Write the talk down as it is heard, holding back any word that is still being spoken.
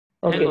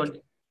Hang Okay. on.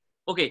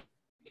 Okay.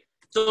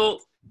 So,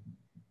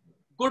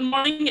 good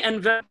morning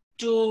and welcome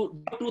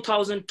to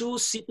 2002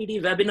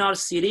 CPD Webinar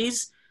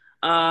series.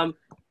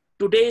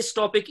 Today's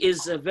topic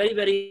is very,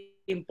 very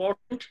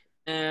important.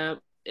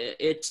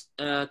 It's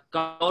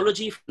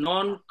cardiology for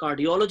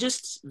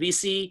non-cardiologists. We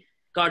see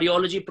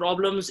cardiology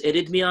problems,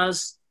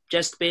 arrhythmias,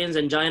 chest pains,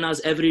 anginas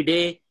every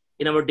day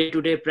in our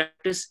day-to-day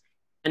practice.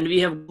 And we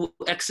have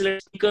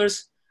excellent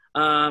speakers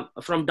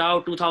from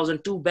DOW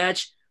 2002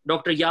 batch,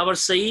 Dr. Yawar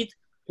Saeed,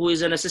 who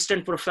is an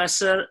assistant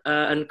professor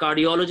and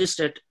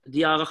cardiologist at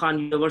the Aga Khan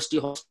University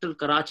Hospital,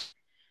 Karachi,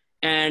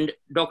 and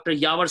Dr.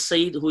 Yawar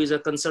Saeed, who is a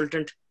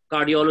consultant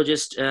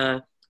cardiologist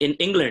in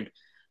England.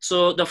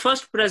 So the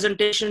first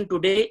presentation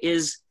today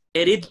is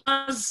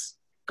arrhythmias,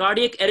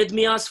 cardiac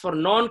arrhythmias for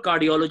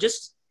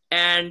non-cardiologists,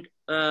 and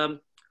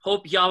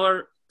hope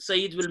Yawar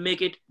Saeed will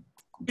make it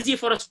easy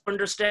for us to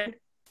understand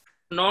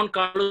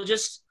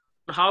non-cardiologists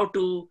how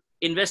to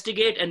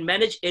investigate and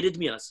manage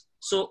arrhythmias.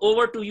 So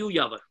over to you,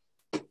 Yawar.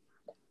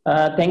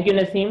 Thank you,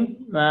 Naseem.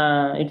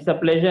 It's a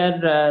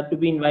pleasure to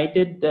be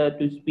invited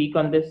to speak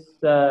on this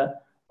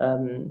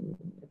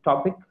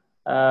topic.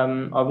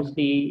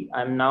 Obviously,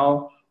 I'm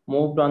now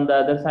moved on the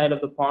other side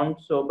of the pond.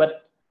 So,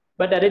 but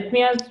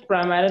arrhythmias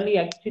primarily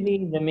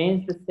actually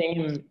remains the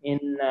same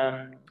in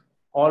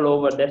all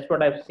over. That's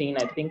what I've seen,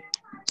 I think.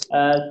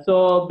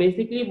 So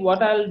basically,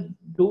 what I'll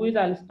do is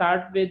I'll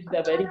start with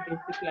the very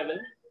basic level.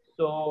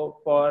 So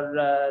for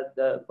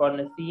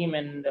Naseem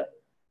and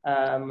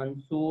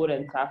Mansoor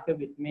and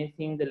Saqib, it may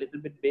seem a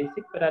little bit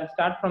basic, but I'll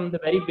start from the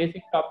very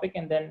basic topic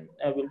and then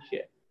we'll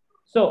share.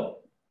 So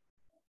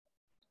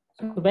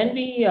when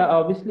we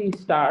obviously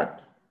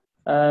start,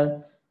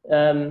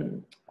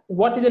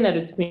 what is an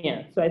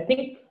arrhythmia? So I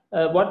think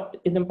what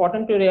is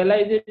important to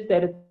realize is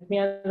that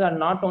arrhythmias are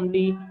not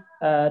only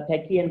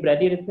tachy and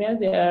bradyarrhythmias,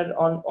 they are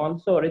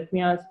also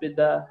arrhythmias with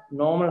the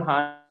normal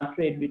heart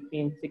rate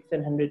between 6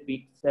 and 100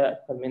 beats per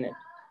minute.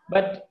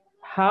 But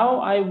how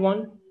I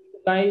want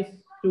you guys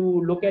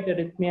to look at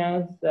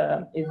arrhythmias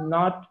is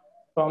not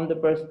from the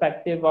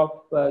perspective of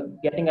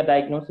getting a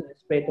diagnosis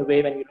straight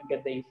away when you look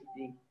at the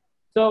ECG.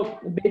 So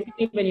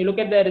basically, when you look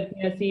at the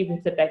arrhythmia, see if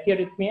it's a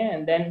tachyarrhythmia,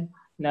 and then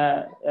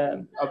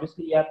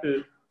obviously you have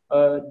to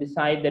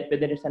decide that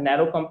whether it's a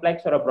narrow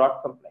complex or a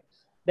broad complex.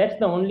 That's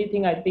the only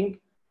thing I think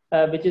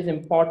which is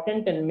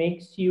important and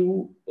makes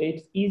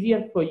it's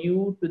easier for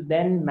you to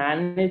then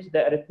manage the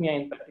arrhythmia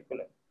in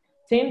particular.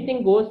 Same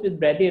thing goes with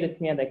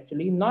bradyarrhythmias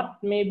actually,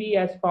 not maybe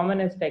as common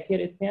as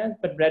tachyarrhythmias,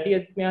 but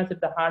bradyarrhythmias, if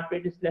the heart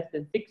rate is less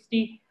than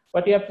 60,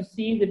 what you have to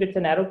see is if it's a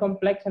narrow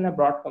complex and a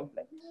broad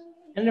complex.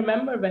 And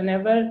remember,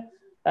 whenever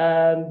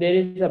there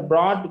is a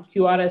broad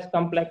QRS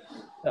complex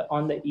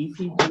on the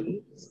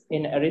ECG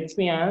in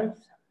arrhythmias,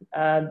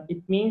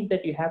 it means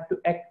that you have to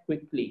act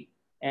quickly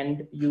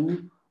and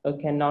you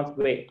cannot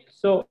wait.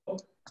 So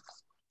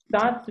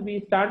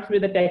we start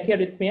with a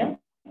tachyarrhythmia.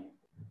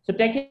 So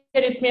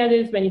tachyarrhythmia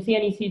is when you see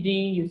an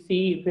ECG, you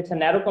see if it's a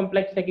narrow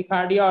complex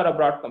tachycardia or a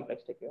broad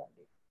complex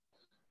tachycardia.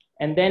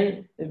 And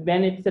then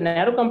when it's a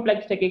narrow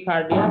complex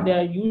tachycardia, there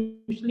are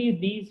usually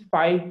these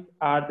 5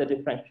 are the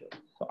differentials.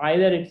 So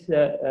either it's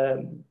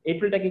atrial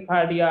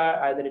tachycardia,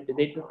 either it is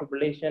atrial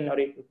fibrillation or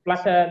atrial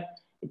flutter,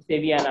 it's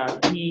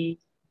AVNRT,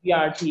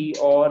 VRT,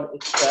 or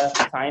it's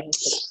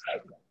sinus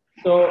tachycardia.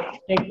 So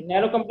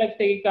narrow complex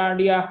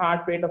tachycardia,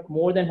 heart rate of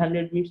more than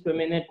 100 beats per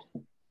minute,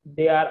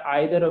 they are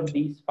either of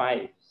these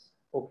 5.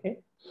 Okay,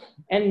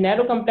 and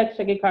narrow complex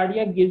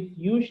tachycardia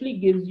usually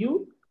gives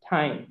you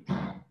time,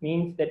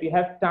 means that you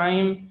have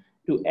time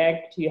to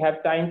act, you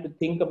have time to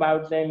think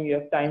about them, you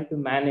have time to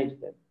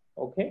manage them.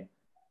 Okay,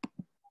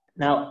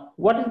 now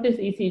what is this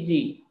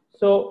ECG?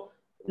 So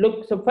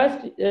look, so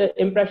first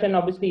impression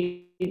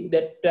obviously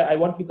that I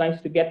want you guys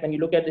to get when you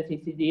look at this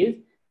ECG is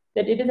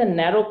that it is a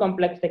narrow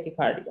complex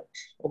tachycardia.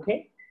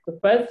 Okay, so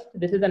first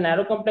this is a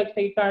narrow complex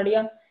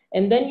tachycardia.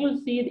 And then you'll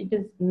see it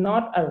is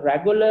not a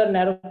regular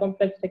narrow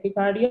complex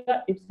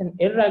tachycardia, it's an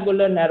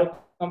irregular narrow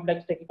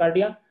complex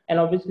tachycardia. And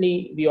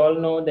obviously, we all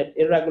know that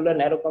irregular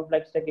narrow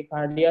complex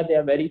tachycardia,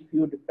 there are very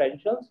few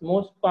differentials.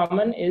 Most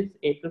common is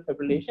atrial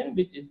fibrillation,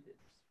 which is this.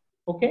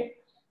 Okay,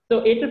 so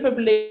atrial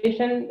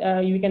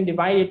fibrillation, you can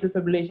divide atrial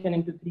fibrillation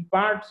into 3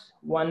 parts.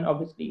 One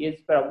obviously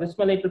is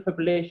paroxysmal atrial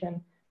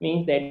fibrillation,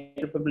 means that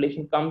atrial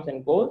fibrillation comes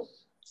and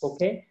goes.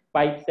 Okay,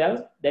 by itself.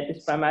 That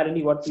is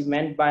primarily what we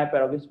meant by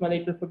paroxysmal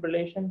atrial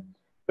fibrillation.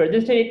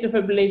 Persistent atrial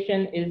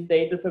fibrillation is the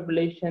atrial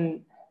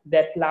fibrillation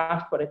that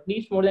lasts for at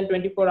least more than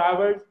 24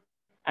 hours.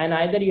 And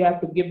either you have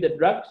to give the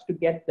drugs to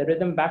get the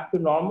rhythm back to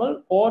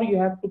normal, or you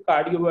have to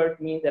cardiovert,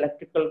 means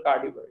electrical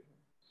cardioversion.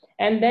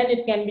 And then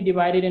it can be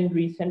divided in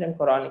recent and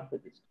chronic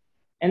resistance.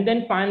 And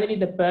then finally,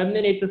 the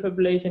permanent atrial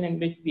fibrillation, in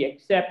which we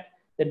accept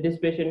that this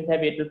patient have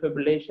atrial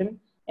fibrillation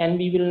and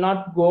we will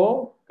not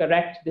go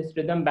correct this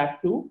rhythm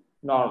back to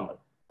normal.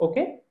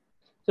 Okay,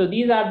 so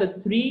these are the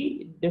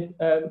 3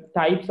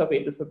 types of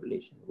atrial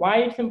fibrillation. Why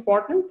it's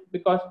important?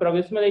 Because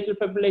paroxysmal atrial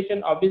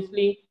fibrillation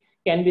obviously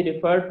can be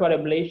referred for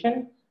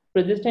ablation,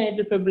 persistent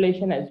atrial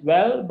fibrillation as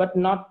well, but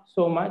not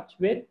so much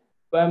with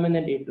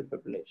permanent atrial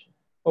fibrillation.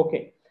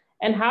 Okay,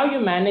 And how you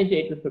manage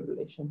atrial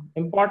fibrillation.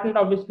 Important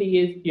obviously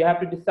is you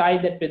have to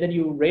decide that whether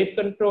you rate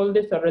control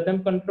this or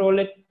rhythm control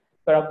it.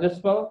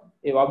 Paroxysmal,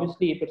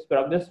 if it's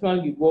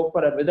paroxysmal, you go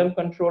for a rhythm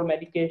control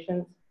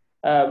medications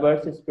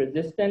versus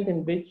persistent,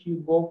 in which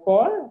you go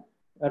for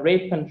a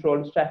rate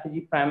control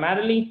strategy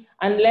primarily,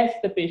 unless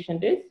the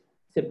patient is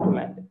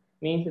symptomatic.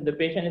 Means if the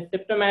patient is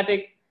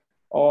symptomatic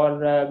or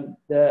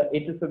the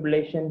atrial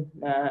fibrillation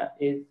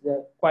is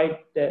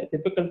quite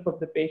difficult for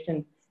the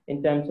patient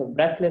in terms of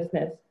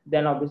breathlessness,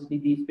 then obviously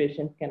these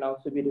patients can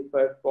also be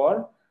referred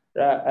for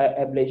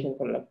ablation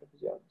from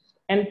electrophysiologist.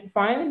 And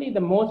finally, the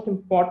most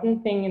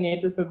important thing in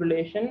atrial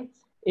fibrillation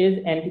is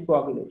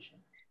anticoagulation.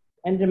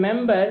 And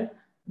remember,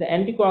 the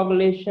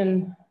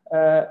anticoagulation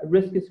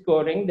risk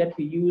scoring that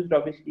we used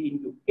obviously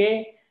in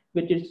UK,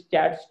 which is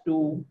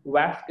STATS2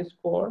 VASC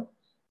score.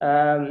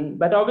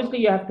 But obviously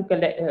you have to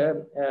collect,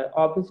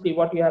 obviously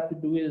what you have to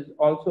do is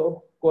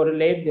also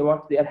correlate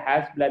what their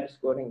Has blood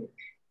scoring is.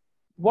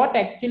 What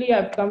actually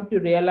I've come to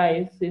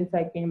realize since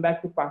I came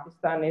back to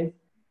Pakistan is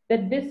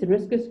that this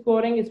risk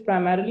scoring is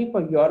primarily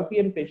for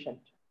European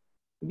patients.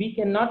 We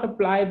cannot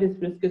apply this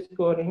risk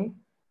scoring,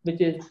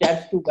 which is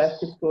STATS2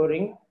 VASC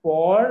scoring,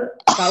 for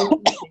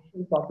Southeast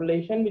Asian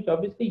population, which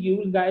obviously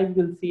you guys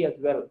will see as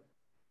well.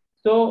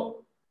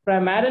 So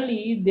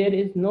primarily there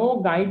is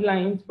no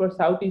guidelines for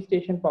Southeast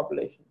Asian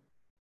population.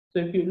 So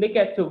if you look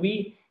at,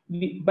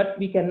 but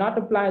we cannot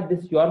apply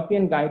this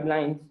European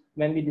guidelines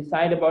when we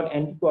decide about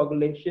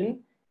anticoagulation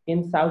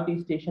in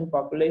Southeast Asian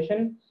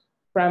population.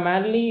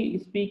 Primarily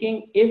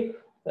speaking, if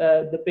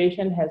the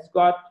patient has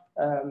got,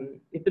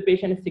 if the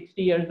patient is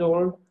 60 years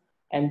old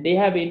and they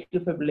have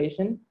atrial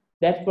fibrillation,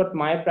 that's what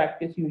my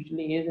practice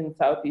usually is in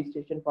Southeast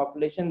Asian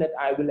population, that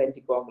I will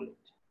anticoagulate,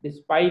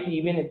 despite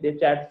even if the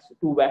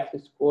STATS2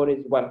 VASC score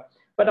is 1.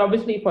 But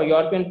obviously for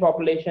European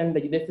population,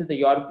 this is the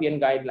European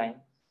guideline,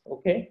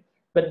 okay?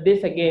 But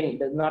this again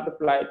does not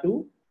apply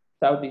to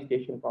Southeast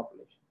Asian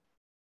population.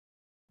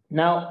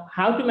 Now,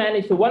 how to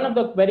manage? So one of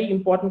the very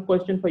important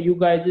questions for you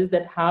guys is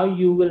that how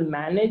you will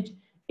manage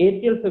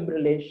atrial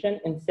fibrillation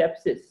in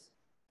sepsis,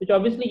 which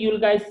obviously you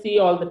guys see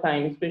all the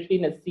time, especially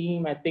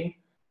Naseem, I think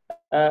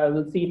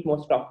we'll see it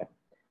most often.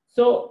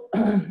 So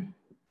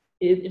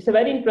it's a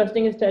very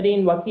interesting study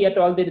in Waki et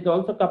al. There is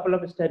also a couple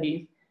of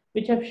studies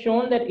which have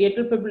shown that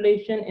atrial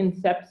fibrillation in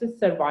sepsis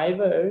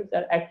survivors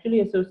are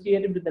actually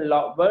associated with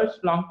the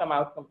worst long-term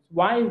outcomes.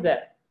 Why is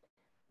that?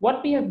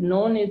 What we have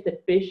known is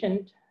that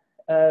patients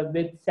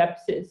with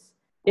sepsis,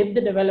 if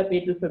they develop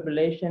atrial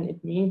fibrillation,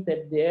 it means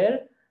that their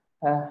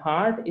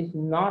heart is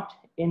not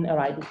in a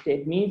right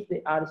state. It means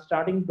they are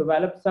starting to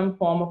develop some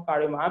form of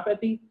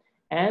cardiomyopathy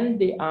and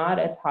they are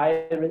at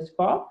high risk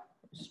of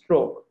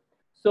stroke.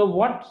 So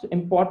what's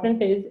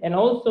important is, and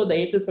also the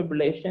atrial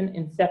fibrillation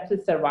in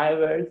sepsis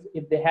survivors,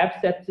 if they have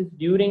sepsis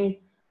during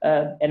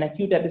an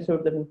acute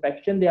episode of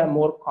infection, they are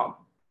more common.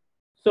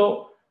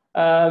 So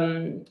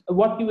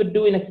what you would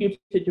do in acute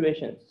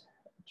situations,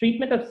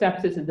 treatment of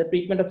sepsis is the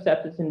treatment of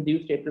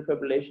sepsis-induced atrial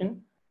fibrillation.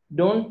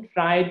 Don't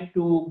try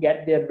to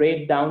get their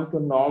rate down to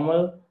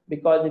normal,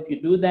 because if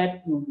you do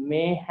that, you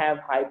may have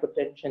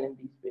hypertension in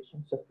these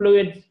patients. So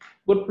fluids,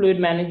 good fluid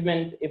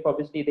management, if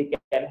obviously they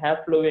can have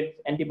fluids,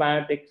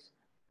 antibiotics,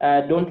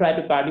 don't try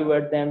to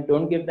cardiovert them,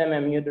 don't give them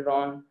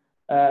amiodarone,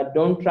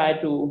 don't try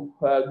to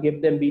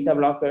give them beta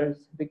blockers,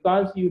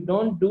 because you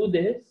don't do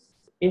this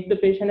if the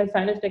patient has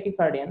sinus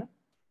tachycardia.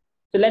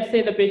 So let's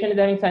say the patient is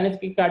having sinus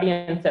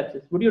tachycardia and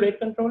sepsis. Would you rate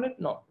control it?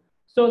 No.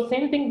 So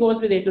same thing goes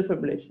with atrial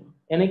fibrillation.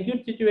 In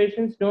acute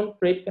situations, don't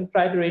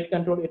try to rate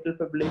control atrial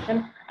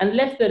fibrillation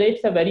unless the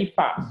rates are very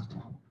fast,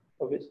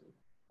 obviously.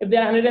 If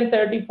they're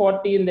 130,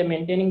 40 and they're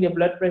maintaining their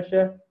blood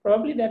pressure,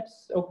 probably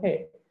that's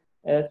okay.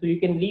 So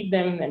you can leave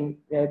them and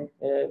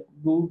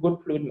do good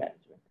fluid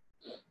management.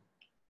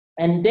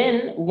 And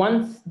then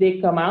once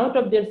they come out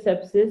of their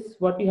sepsis,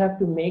 what you have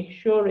to make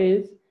sure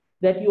is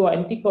that you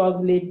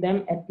anticoagulate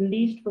them at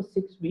least for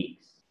 6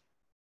 weeks,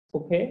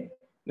 okay,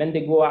 when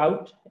they go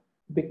out,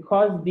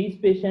 because these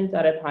patients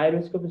are at high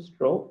risk of a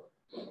stroke.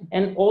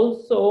 And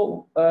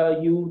also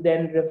you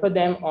then refer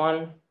them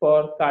on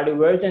for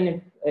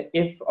cardioversion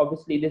if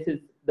obviously this is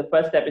the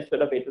first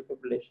episode of atrial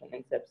fibrillation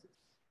in sepsis,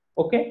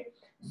 okay?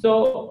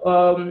 So,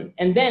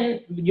 and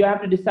then you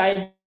have to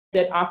decide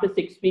that after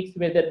 6 weeks,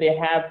 whether they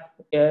have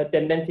a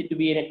tendency to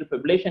be in atrial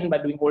fibrillation by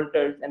doing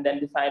Holters, and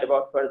then decide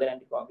about further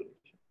anticoagulation.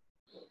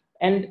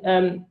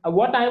 And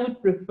what I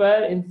would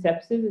prefer in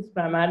sepsis is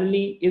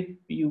primarily, if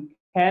you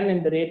can,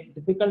 in the rate,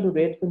 difficult to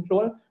rate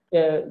control,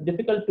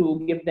 difficult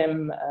to give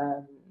them,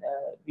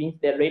 means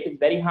their rate is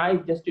very high,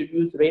 just to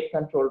use rate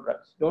control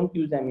drugs. Don't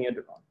use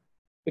amiodarone,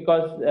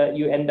 because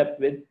you end up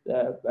with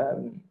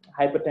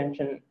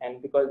hypertension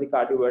and because they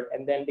cardiovert,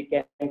 and then they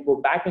can go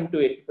back into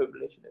atrial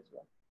fibrillation as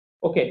well.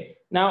 Okay,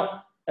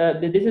 now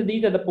these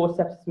are the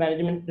post-sepsis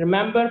management.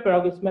 Remember,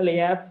 paroxysmal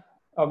AF,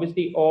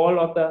 obviously all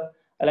of the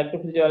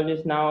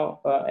electrophysiologists now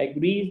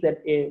agrees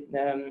that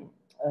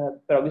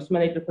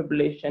paroxysmal atrial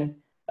fibrillation,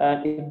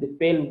 if they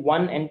fail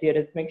one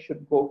antiarrhythmic,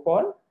 should go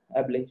for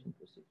ablation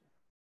procedure.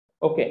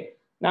 Okay,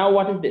 now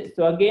what is this?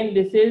 So again,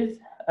 this is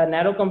a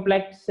narrow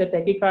complex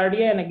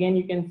tachycardia, and again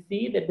you can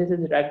see that this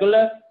is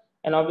regular,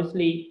 and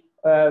obviously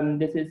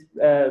this is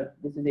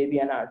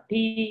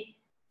ABNRT.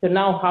 So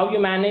now how you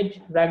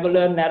manage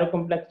regular narrow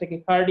complex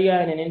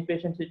tachycardia in an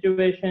inpatient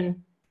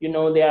situation? You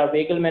know, there are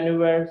vagal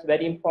maneuvers.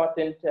 Very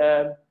important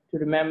to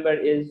remember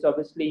is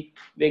obviously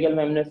vagal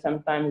maneuver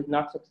sometimes is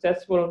not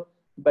successful,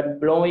 but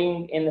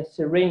blowing in a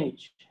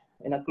syringe,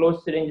 in a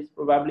closed syringe, is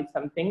probably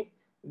something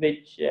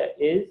which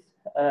is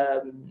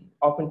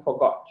often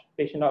forgot.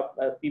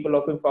 People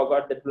often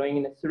forgot that blowing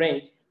in a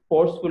syringe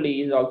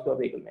forcefully is also a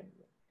vagal maneuver.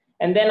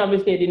 And then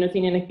obviously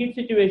adenosine in acute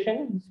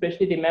situation,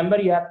 especially remember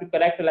you have to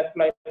correct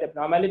electrolyte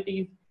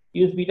abnormalities,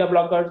 use beta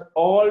blockers.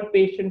 All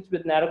patients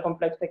with narrow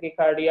complex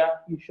tachycardia,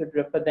 you should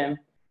refer them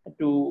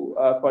to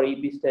for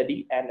EB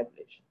study and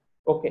ablation.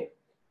 Okay,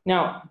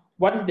 now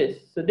what is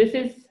this? So this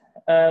is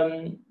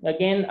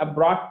again a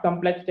broad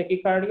complex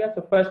tachycardia.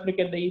 So first look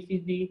at the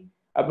ECG,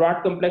 a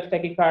broad complex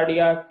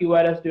tachycardia,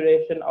 QRS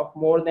duration of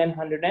more than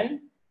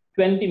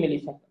 120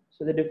 milliseconds.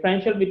 So the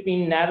differential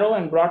between narrow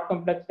and broad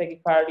complex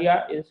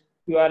tachycardia is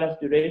QRS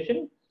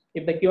duration.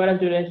 If the QRS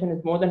duration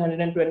is more than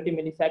 120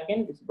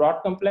 milliseconds, it's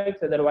broad complex,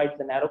 otherwise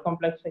the narrow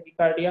complex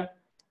tachycardia.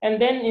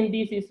 And then in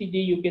this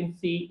ECG, you can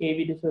see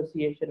AV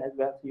dissociation as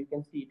well. So you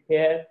can see it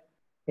here,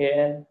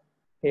 here,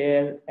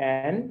 here,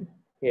 and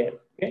here,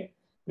 okay?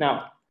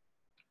 Now,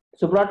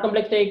 so broad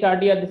complex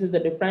tachycardia, this is the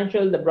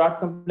differential. The broad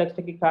complex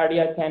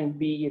tachycardia can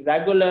be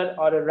regular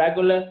or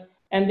irregular,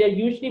 and they're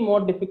usually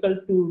more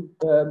difficult to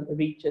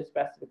reach a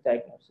specific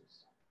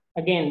diagnosis.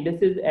 Again,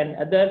 this is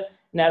another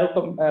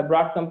narrow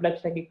broad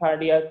complex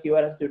tachycardia,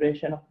 QRS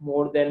duration of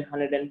more than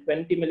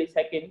 120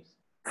 milliseconds.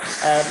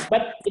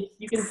 But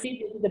you can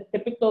see this is a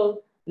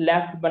typical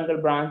left bundle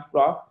branch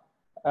block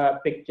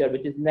picture,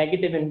 which is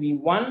negative in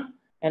V1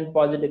 and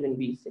positive in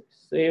V6.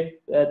 So if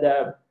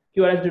the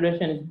QRS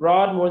duration is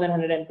broad, more than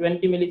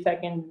 120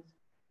 milliseconds,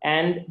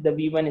 and the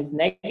V1 is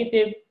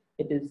negative,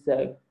 it is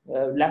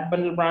left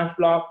bundle branch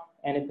block.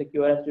 And if the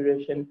QRS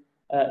duration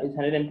is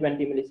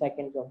 120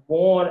 milliseconds or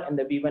more, and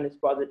the V1 is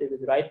positive,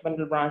 is right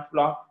bundle branch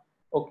block.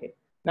 Okay.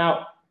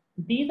 Now,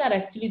 these are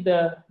actually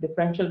the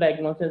differential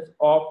diagnosis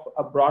of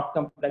a broad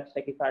complex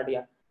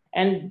tachycardia.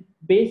 And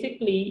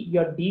basically,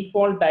 your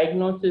default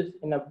diagnosis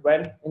in a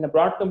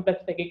broad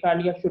complex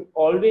tachycardia should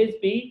always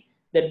be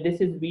that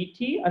this is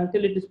VT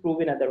until it is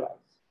proven otherwise.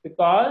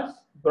 Because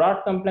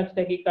broad complex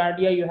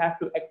tachycardia, you have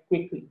to act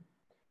quickly.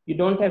 You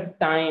don't have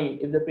time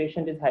if the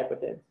patient is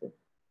hypertensive.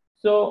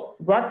 So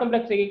broad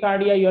complex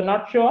tachycardia, you're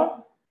not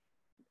sure.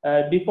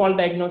 Default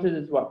diagnosis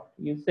is what?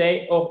 You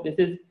say, oh, this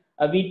is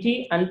a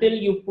VT until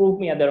you prove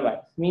me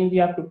otherwise. Means you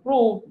have to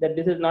prove that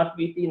this is not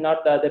VT,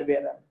 not the other way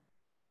around.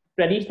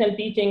 Traditional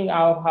teaching,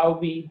 how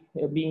we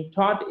being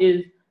taught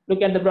is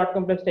look at the broad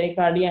complex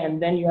tachycardia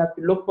and then you have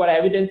to look for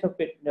evidence of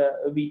it,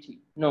 VT.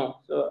 No,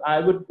 so I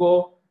would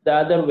go the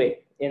other way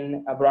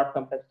in a broad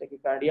complex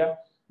tachycardia,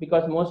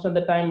 because most of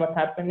the time what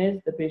happens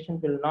is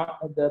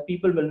the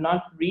people will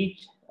not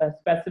reach a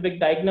specific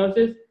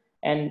diagnosis,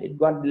 and it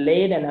got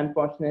delayed, and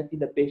unfortunately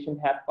the patient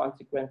have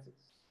consequences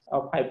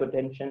of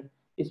hypertension,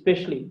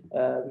 especially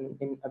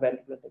in a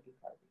ventricular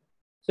tachycardia.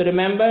 So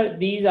remember,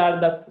 these are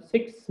the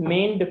 6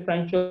 main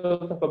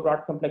differentials of a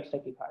broad complex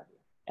tachycardia,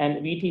 and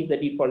VT is the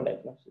default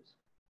diagnosis.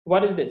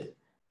 What is this?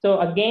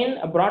 So again,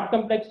 a broad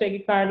complex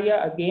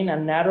tachycardia, again a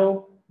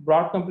narrow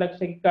broad complex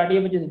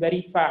tachycardia, which is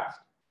very fast.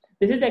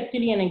 This is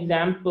actually an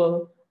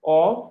example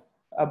of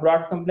a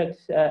broad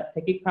complex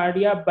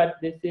tachycardia, but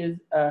this is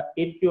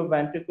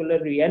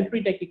atrioventricular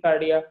reentry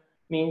tachycardia,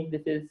 means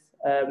this is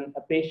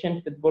a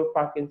patient with both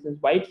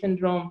Parkinson's-White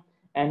syndrome,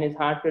 and his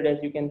heart rate, as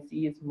you can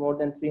see, is more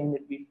than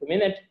 300 beats per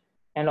minute.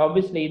 And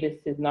obviously this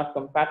is not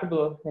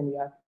compatible, and you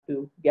have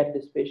to get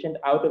this patient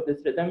out of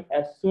this rhythm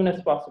as soon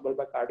as possible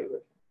by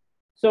cardioversion.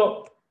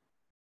 So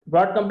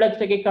broad complex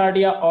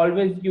tachycardia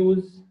always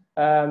use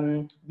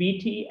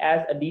VT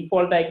as a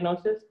default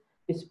diagnosis,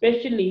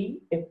 especially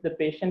if the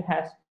patient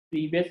has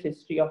previous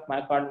history of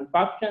myocardial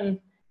infarction,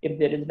 if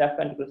there is left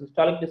ventricular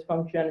systolic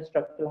dysfunction,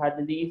 structural heart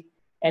disease,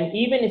 and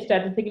even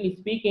statistically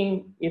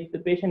speaking, if the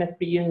patient has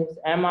previous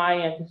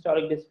MI and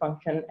systolic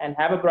dysfunction and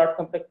have a broad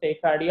complex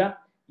tachycardia,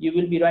 you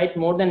will be right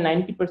more than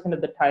 90%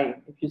 of the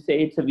time if you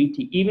say it's a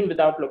VT, even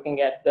without looking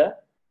at the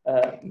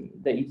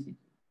ECG.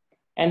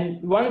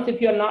 And once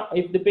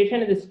if the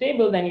patient is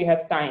stable, then you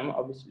have time,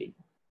 obviously,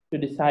 to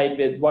decide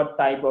with what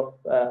type of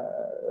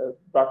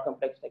broad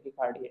complex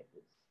tachycardia it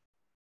is.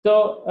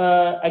 So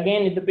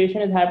again, if the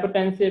patient is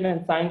hypertensive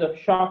and signs of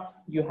shock,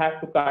 you have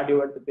to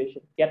cardiovert the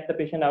patient, get the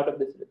patient out of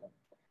this rhythm.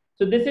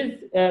 So this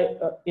is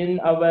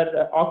in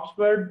our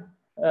Oxford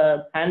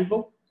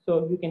handbook.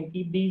 So you can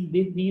keep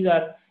these. These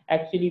are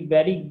actually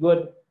very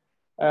good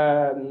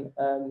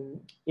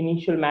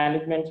initial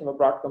managements of a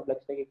broad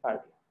complex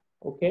tachycardia.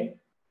 Okay.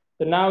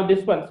 So now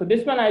this one. So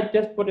this one I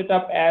just put it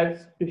up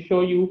as to show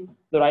you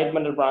the right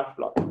bundle branch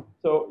block.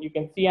 So you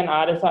can see an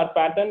RSR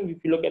pattern. If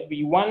you look at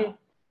V1,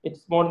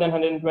 it's more than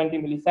 120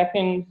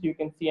 milliseconds. You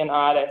can see an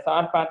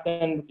RSR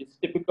pattern, which is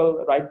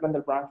typical right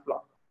bundle branch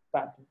block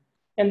pattern.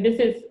 And this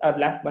is a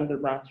left bundle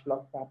branch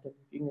block pattern.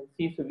 You can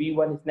see, so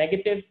V1 is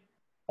negative,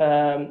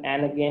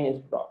 and again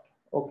is broad.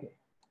 Okay.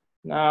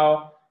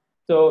 Now,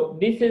 so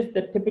this is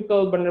the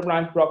typical bundle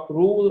branch block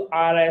rule,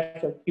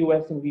 RS or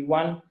QS in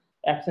V1,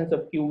 absence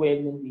of Q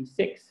waves in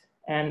V6,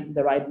 and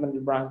the right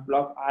bundle branch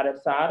block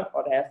RSR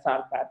or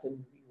SR pattern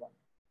in V1.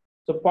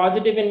 So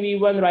positive in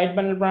V1, right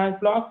bundle branch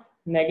block,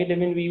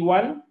 negative in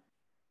V1,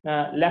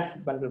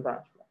 left bundle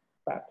branch block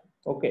pattern.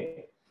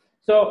 Okay.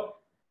 So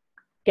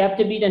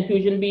captive beat and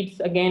fusion beats,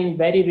 again,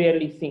 very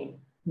rarely seen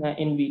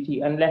in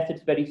VT unless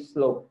it's very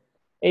slow.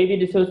 AV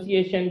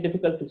dissociation,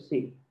 difficult to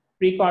see.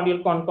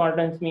 Precordial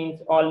concordance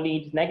means all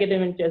leads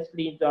negative in chest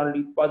leads, all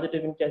leads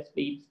positive in chest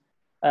leads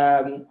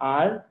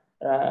are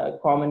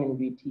common in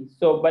VT.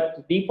 So,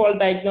 but default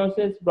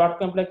diagnosis, broad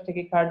complex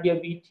tachycardia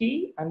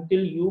VT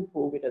until you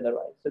prove it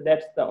otherwise. So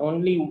that's the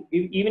only,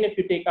 even if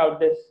you take out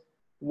this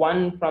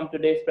one from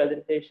today's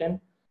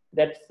presentation,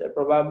 that's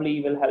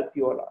probably will help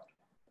you a lot.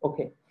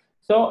 Okay.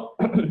 So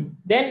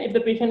then if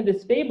the patient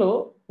is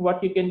stable,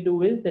 what you can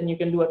do is then you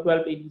can do a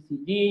 12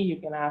 ECG, you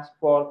can ask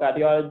for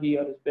cardiology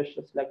or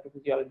specialist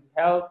electrophysiology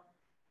help.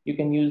 You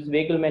can use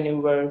vagal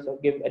maneuvers or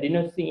give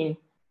adenosine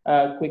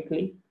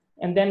quickly,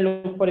 and then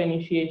look for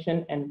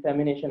initiation and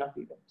termination of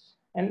events.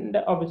 And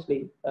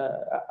obviously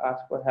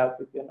ask for help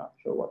if you're not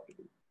sure what to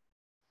do.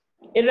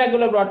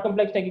 Irregular broad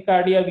complex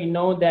tachycardia, we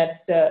know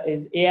that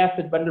is AF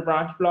with bundle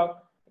branch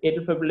block,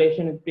 atrial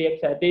fibrillation with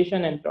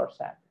pre-excitation, and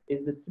torsade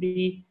is the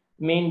three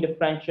main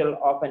differential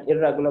of an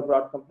irregular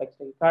broad complex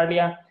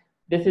tachycardia.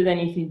 This is an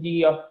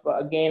ECG of,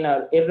 again,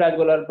 an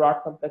irregular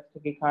broad complex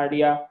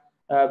tachycardia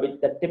with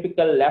the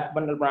typical left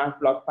bundle branch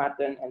block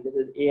pattern, and this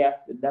is AF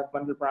with left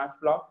bundle branch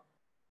block.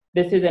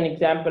 This is an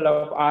example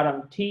of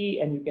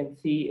RMT, and you can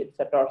see it's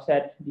a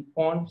torsade de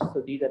Ponce.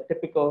 So these are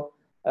typical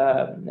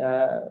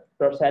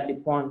torsade de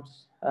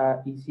Ponce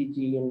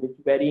ECG in which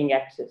varying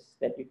axis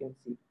that you can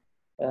see.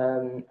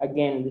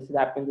 Again, this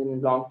happens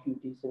in long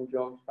QT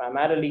syndromes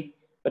primarily,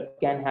 but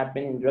can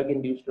happen in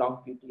drug-induced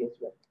long QT as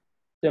well.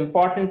 The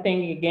important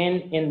thing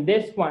again in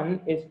this one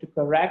is to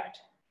correct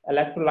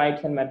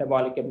electrolytes and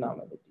metabolic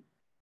abnormalities.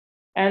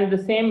 And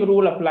the same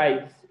rule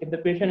applies. If the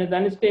patient is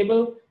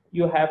unstable,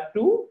 you have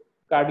to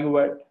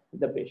cardiovert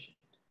the patient.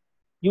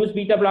 Use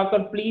beta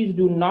blocker. Please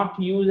do not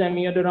use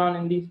amiodarone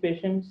in these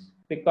patients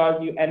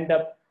because you end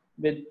up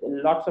with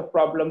lots of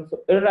problems. So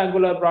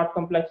irregular broad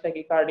complex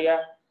tachycardia,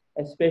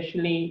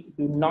 especially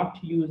do not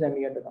use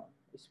amiodarone,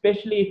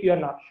 especially if you are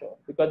not sure.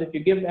 Because if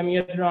you give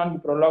amiodarone, you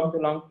prolong the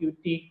long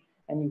QT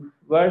and you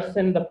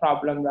worsen the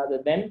problem rather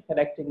than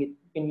correcting it.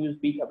 You can use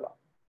beta blocker.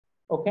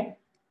 Okay.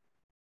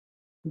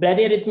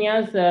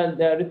 Bradyarrhythmias, the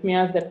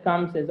arrhythmias that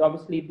comes is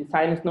obviously the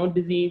sinus node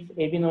disease,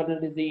 AV nodal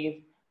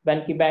disease,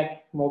 Benkebeck,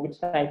 Mobitz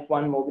type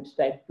 1, Mobitz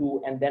type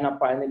 2, and then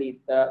finally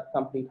the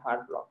complete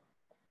heart block.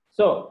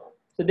 So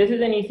this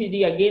is an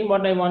ECG. Again,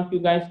 what I want you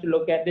guys to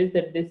look at is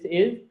that this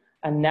is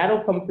a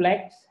narrow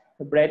complex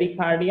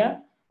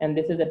bradycardia, and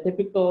this is a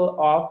typical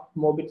of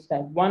Mobitz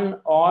type 1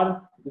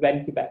 or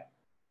Benkebeck.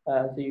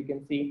 So you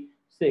can see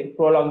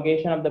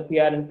prolongation of the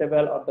PR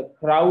interval or the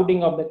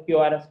crowding of the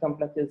QRS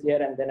complexes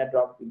here, and then a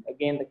drop beat.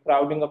 Again, the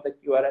crowding of the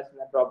QRS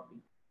and a drop beat.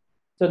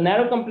 So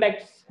narrow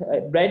complex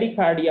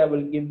bradycardia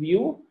will give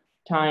you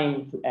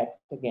time to act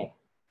again.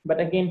 But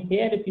again,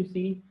 here if you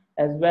see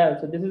as well,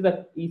 so this is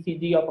the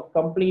ECG of a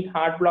complete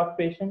heart block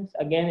patients.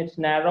 Again, it's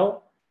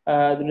narrow.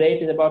 The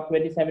rate is about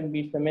 27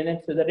 beats per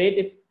minute. So the rate,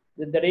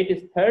 if the rate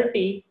is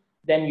 30,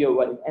 then you're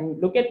worried. And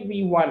look at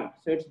V1,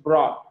 so it's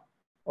broad,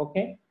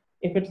 okay?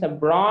 If it's a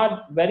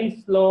broad,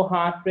 very slow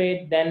heart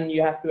rate, then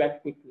you have to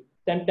act quickly.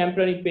 Then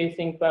temporary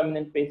pacing,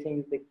 permanent pacing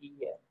is the key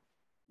here.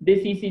 This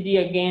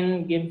ECG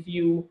again gives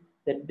you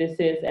that this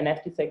is an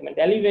ST segment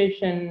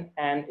elevation,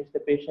 and if the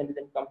patient is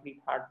in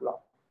complete heart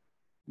block,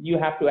 you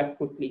have to act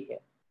quickly here.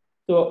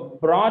 So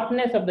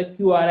broadness of the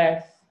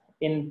QRS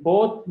in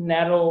both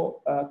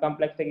narrow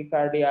complex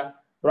tachycardia,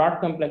 broad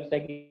complex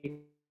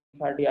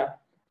tachycardia,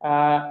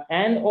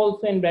 and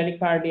also in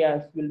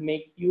bradycardias will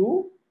make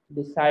you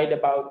decide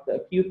about the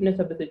acuteness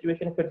of the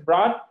situation. If it's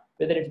broad,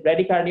 whether it's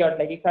bradycardia or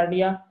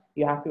tachycardia,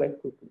 you have to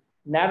act quickly.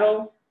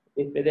 Narrow,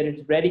 whether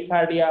it's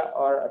bradycardia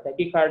or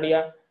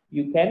tachycardia,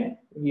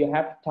 you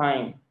have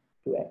time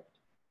to act.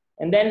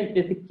 And then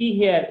the key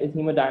here is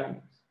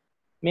hemodynamics.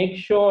 Make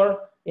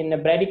sure in the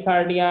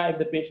bradycardia, if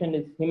the patient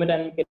is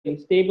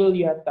hemodynamically stable,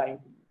 you have time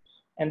to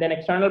use. And then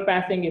external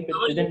passing, if it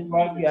doesn't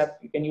work,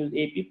 you can use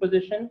AP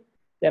position.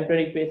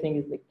 Temporary pacing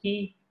is the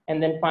key.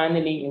 And then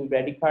finally, in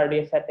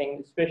bradycardia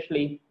setting,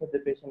 especially if the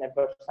patient has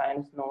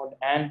sinus node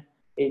and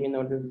AV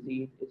nodal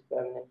disease, is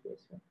permanent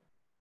pacing.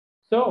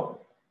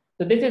 So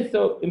this is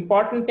so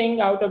important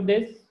thing out of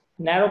this.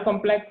 Narrow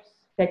complex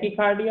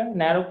tachycardia,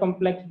 narrow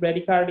complex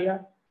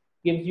bradycardia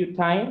gives you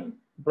time.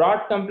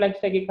 Broad complex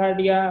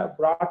tachycardia,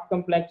 broad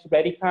complex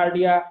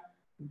bradycardia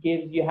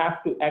gives you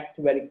have to act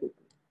very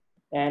quickly.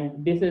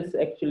 And this is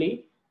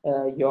actually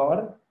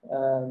your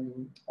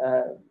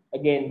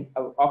again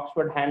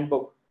Oxford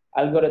Handbook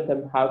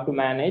algorithm how to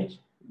manage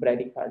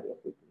bradycardia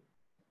quickly.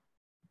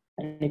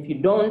 And if you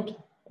don't,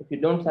 If you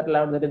don't settle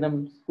out the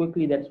rhythms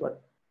quickly, that's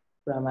what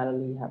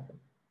primarily happens.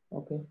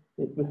 Okay,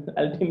 it will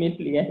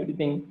ultimately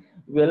everything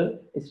will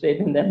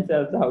straighten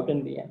themselves out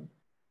in the end.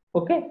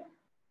 Okay,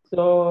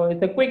 so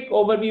it's a quick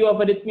overview of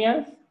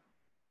arrhythmias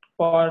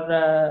for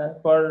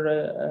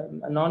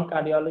a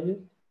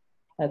non-cardiologist.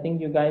 I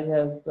think you guys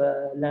have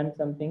learned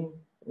something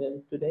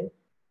today.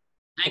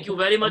 Thank you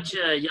very much,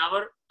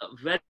 Yawar.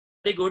 Very,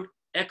 very good.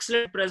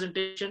 Excellent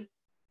presentation.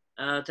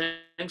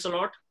 Thanks a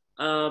lot.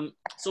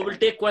 So we'll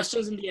take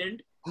questions in the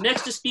end.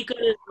 Next speaker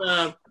is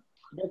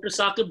Dr.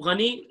 Saqib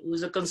Ghani, who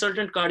is a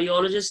consultant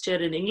cardiologist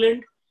here in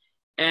England.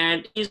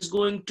 And he's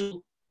going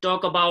to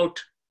talk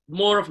about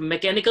more of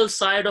mechanical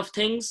side of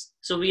things.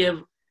 So we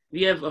have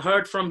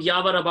heard from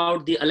Yawar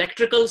about the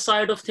electrical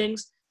side of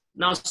things.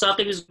 Now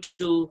Saqib is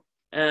going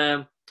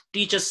to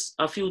teach us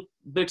a few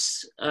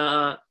bits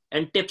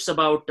and tips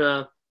about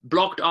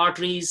blocked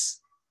arteries,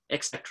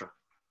 etc.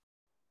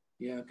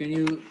 Yeah, can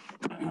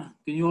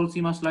you all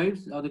see my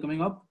slides? Are they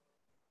coming up?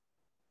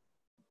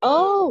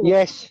 Oh,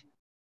 yes.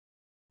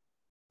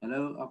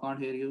 Hello, I can't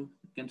hear you.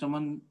 Can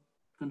someone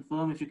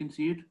confirm if you can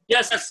see it?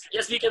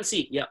 Yes, we can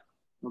see. Yeah.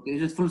 Okay,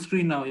 is it full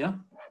screen now? Yeah.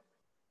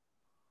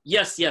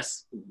 Yes.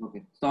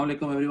 Okay. Assalamu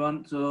alaikum,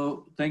 everyone.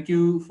 So thank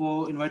you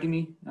for inviting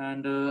me,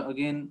 and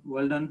again,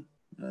 well done,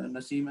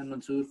 Naseem and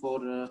Mansoor,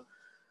 for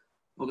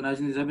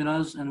organizing these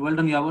webinars, and well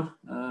done, Yawar.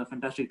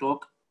 Fantastic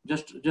talk.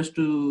 Just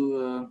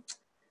to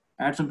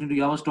add something to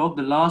Yawar's talk,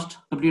 the last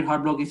complete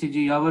heart block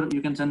ECG, Yawar,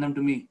 you can send them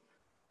to me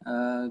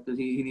because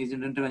he needs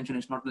an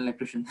interventionist, not an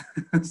electrician.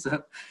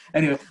 So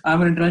anyway,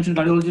 I'm an intervention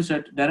cardiologist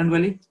at Darren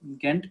Valley in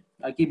Kent.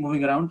 I keep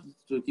moving around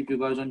to keep you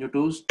guys on your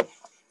toes.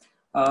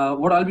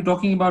 What I'll be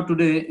talking about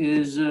today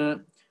is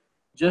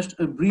just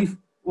a brief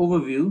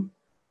overview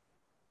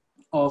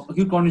of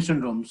acute coronary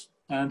syndromes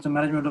and some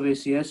management of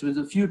ACS with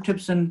a few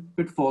tips and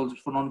pitfalls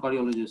for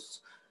non-cardiologists.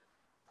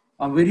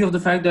 I'm wary of the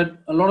fact that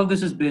a lot of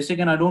this is basic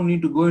and I don't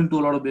need to go into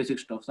a lot of basic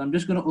stuff. So I'm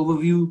just going to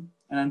overview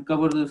and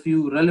cover the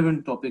few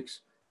relevant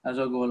topics as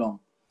I go along.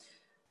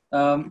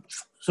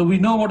 So we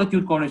know what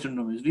acute coronary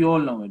syndrome is. We all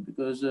know it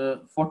because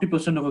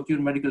 40% of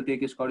acute medical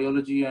take is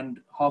cardiology and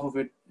half of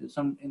it is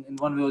in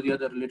one way or the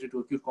other related to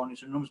acute coronary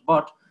syndromes.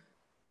 But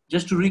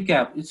just to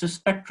recap, it's a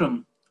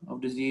spectrum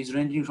of disease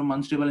ranging from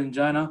unstable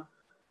angina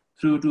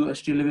through to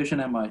ST elevation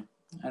MI.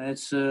 And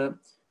it's and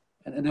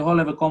they all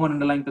have a common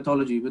underlying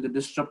pathology with a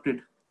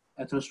disrupted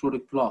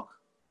atherosclerotic plaque.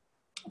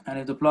 And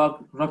if the plaque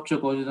rupture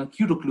causes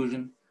acute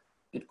occlusion,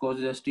 it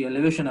causes ST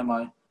elevation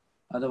MI.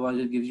 Otherwise,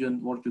 it gives you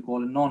what we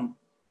call a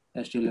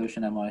non-ST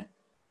elevation MI.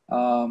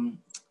 And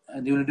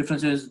the only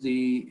difference is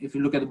if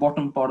you look at the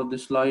bottom part of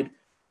this slide,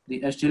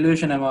 the ST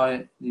elevation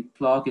MI, the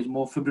plaque is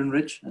more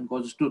fibrin-rich and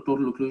causes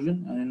total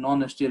occlusion, and in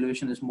non-ST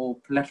elevation, is more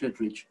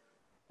platelet-rich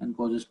and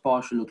causes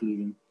partial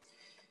occlusion.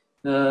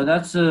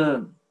 That's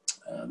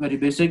very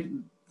basic.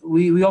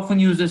 We often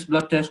use this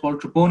blood test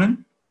called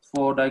troponin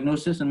for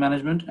diagnosis and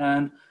management.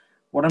 And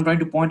what I'm trying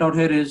to point out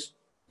here is,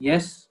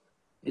 yes,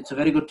 it's a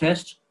very good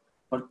test,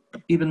 but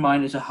keep in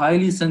mind it's a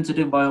highly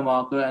sensitive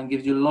biomarker and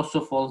gives you lots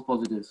of false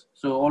positives.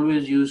 So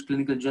always use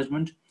clinical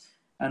judgment,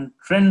 and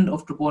trend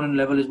of troponin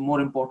level is more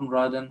important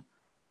rather than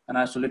an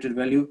isolated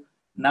value.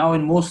 Now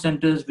in most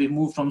centers, we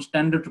move from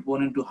standard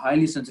troponin to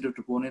highly sensitive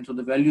troponin. So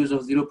the values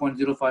of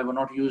 0.05 are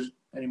not used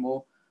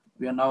anymore.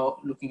 We are now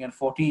looking at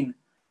 14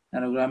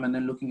 nanogram and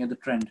then looking at the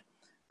trend.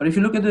 But if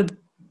you look at the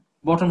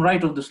bottom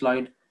right of the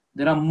slide,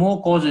 there are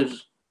more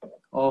causes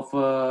of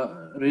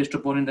raised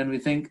troponin than we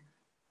think.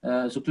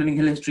 So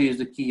clinical history is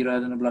the key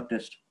rather than a blood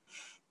test.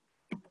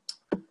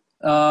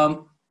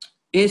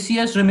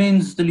 ACS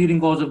remains the leading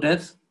cause of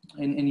death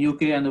in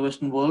UK and the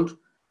Western world.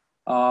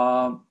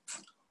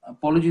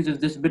 Apologies if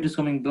this bit is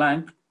coming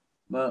blank,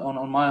 but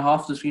on my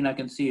half the screen I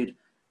can see it.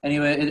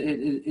 Anyway,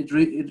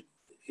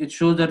 it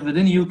shows that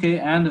within UK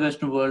and the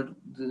Western world,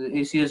 the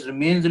ACS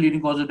remains the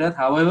leading cause of death.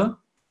 However,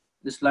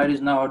 this slide is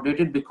now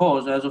outdated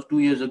because as of 2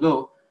 years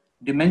ago,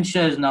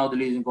 dementia is now the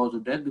leading cause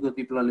of death because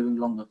people are living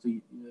longer. So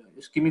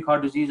ischemic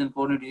heart disease and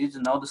coronary disease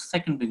is now the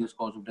second biggest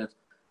cause of death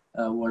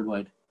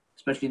worldwide,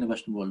 especially in the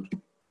Western world.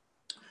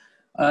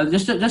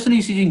 Just an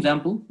ECG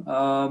example.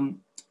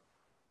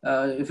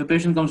 If a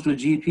patient comes to a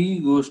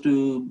GP, goes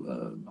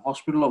to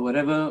hospital or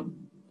wherever,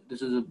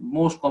 this is the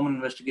most common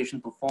investigation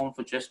performed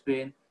for chest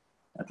pain,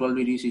 a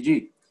 12-lead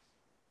ECG.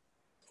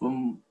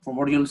 From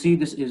what you'll see,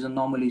 this is a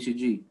normal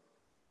ECG.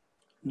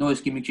 No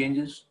ischemic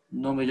changes,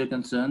 no major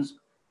concerns.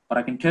 But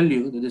I can tell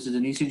you that this is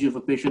an ECG of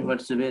a patient who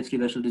had severe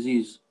three-vessel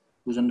disease,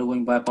 who's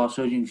undergoing bypass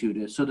surgery in a few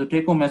days. So the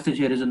take-home message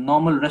here is a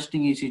normal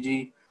resting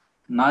ECG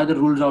neither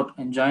rules out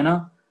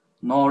angina,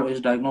 nor is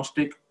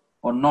diagnostic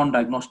or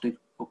non-diagnostic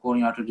for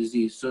coronary artery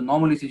disease. So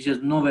normal ECG has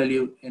no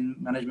value in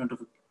management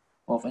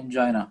of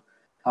angina.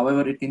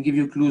 However, it can give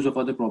you clues of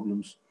other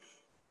problems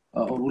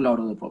or rule out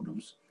other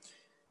problems.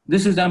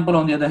 This example,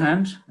 on the other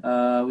hand,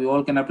 we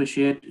all can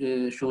appreciate,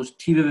 shows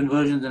T-wave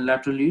inversions in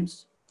lateral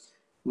leads,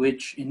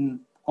 which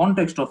in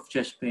context of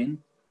chest pain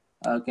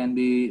can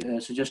be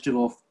suggestive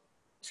of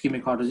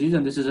ischemic heart disease.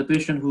 And this is a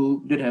patient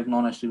who did have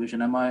non-ST elevation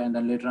MI and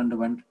then later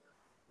underwent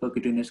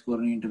percutaneous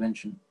coronary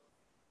intervention.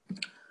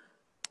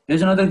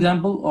 Here's another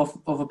example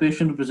of a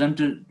patient who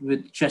presented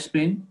with chest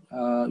pain.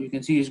 You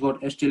can see he's got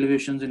ST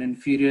elevations in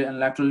inferior and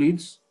lateral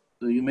leads.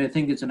 So you may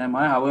think it's an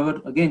MI.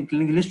 However, again,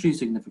 clinical history is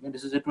significant.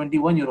 This is a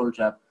 21-year-old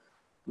chap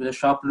with a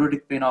sharp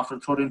pleuritic pain after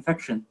throat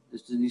infection.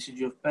 This is an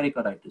ECG of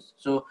pericarditis.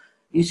 So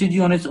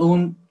ECG on its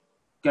own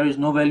carries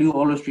no value.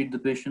 Always treat the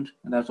patient,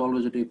 and that's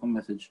always a take-home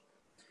message.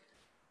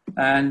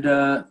 And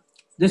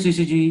this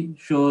ECG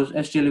shows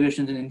ST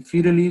elevations in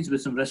inferior leads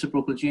with some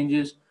reciprocal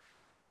changes.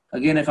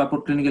 Again, if I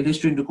put clinical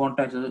history into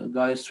context, a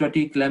guy is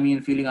sweaty, clammy,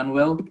 and feeling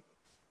unwell.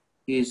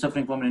 He is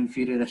suffering from an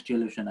inferior ST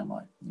elevation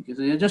MI. Okay,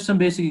 so these are just some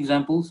basic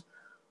examples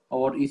of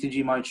what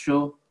ECG might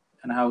show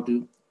and how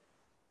to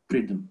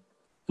treat them.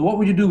 So what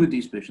would you do with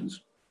these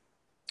patients?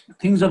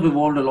 Things have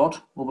evolved a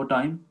lot over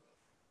time,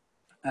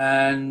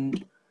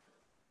 and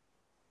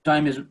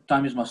time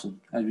is muscle,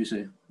 as we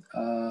say.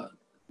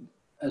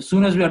 As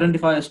soon as we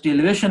identify ST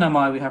elevation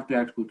MI, we have to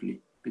act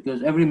quickly,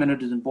 because every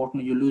minute is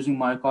important. You're losing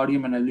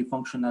myocardium and every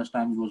function as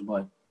time goes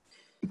by.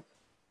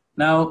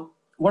 Now,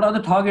 what are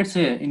the targets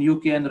here in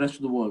UK and the rest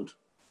of the world?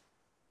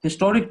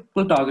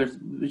 Historical targets,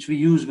 which we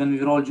used when we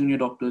were all junior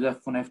doctors,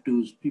 F1,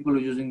 F2s, people were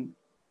using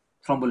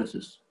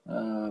thrombolysis.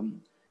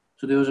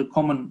 So there was a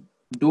common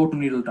door to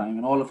needle time,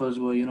 and all of us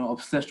were,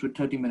 obsessed with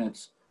 30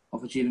 minutes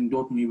of achieving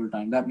door to needle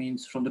time. That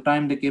means from the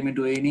time they came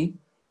into A&E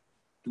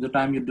to the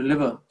time you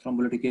deliver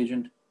thrombolytic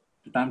agent,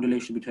 the time delay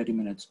should be 30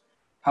 minutes.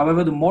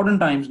 However, the modern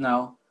times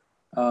now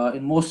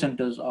in most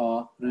centers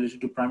are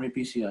related to primary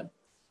PCI,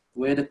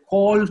 where the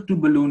call to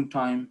balloon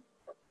time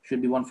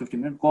should be 150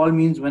 minutes. Call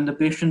means when the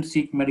patient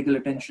seeks medical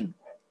attention.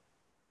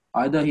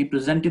 Either he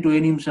presented to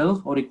A&E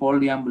himself or he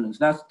called the ambulance.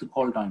 That's the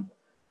call time.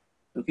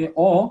 Okay,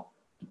 or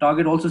the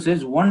target also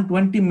says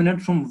 120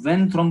 minutes from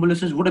when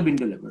thrombolysis would have been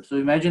delivered. So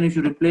imagine if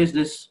you replace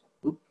this,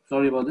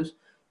 sorry about this,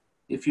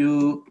 if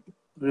you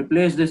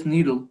replace this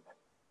needle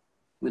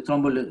with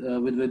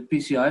with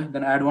PCI,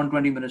 then add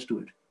 120 minutes to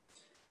it.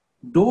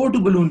 Door to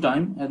balloon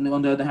time, and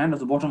on the other hand, of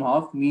the bottom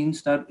half,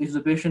 means that if the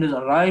patient is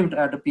arrived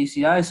at a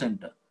PCI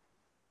center,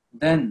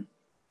 then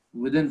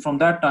from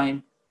that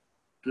time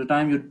to the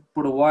time you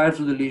put a wire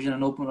through the lesion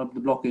and open up the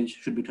blockage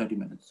should be 30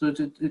 minutes. So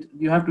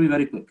you have to be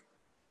very quick.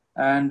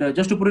 And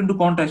just to put into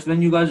context,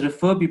 when you guys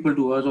refer people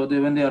to us, or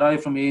when they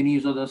arrive from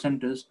A&Es or the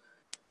centers,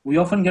 we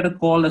often get a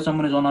call that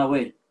someone is on our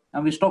way,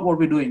 and we stop what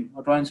we're doing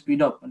or try and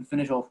speed up and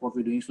finish off what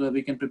we're doing so that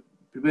we can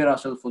prepare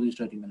ourselves for these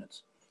 30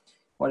 minutes.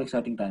 Quite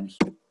exciting times.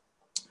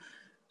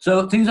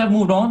 So things have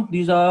moved on.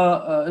 These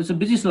are, it's a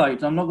busy slide,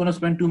 so I'm not going to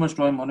spend too much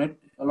time on it.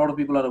 A lot of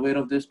people are aware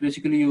of this.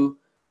 Basically, you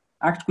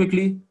act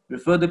quickly,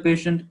 refer the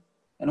patient,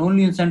 and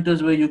only in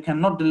centers where you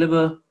cannot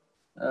deliver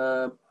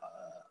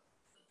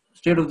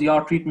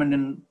state-of-the-art treatment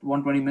in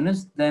 120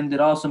 minutes, then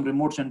there are some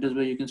remote centers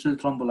where you can still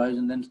thrombolize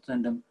and then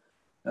send them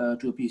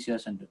to a PCI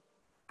center.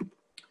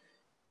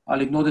 I'll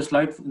ignore this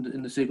slide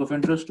in the sake of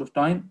interest of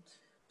time.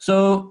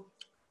 So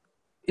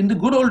in the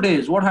good old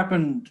days, what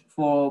happened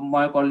for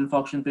myocardial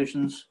infarction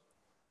patients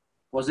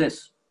was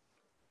this.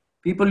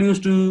 People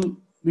used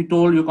to be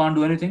told you can't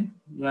do anything.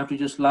 You have to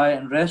just lie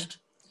and rest.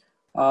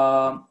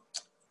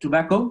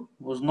 Tobacco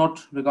was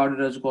not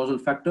regarded as a causal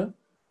factor.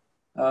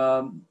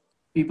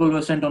 People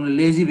were sent on a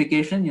lazy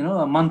vacation,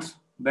 a month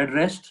bed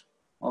rest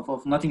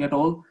of nothing at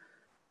all.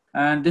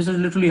 And this is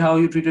literally how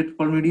you treated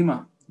pulmonary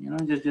edema,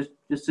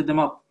 just sit them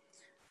up.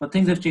 But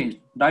things have changed.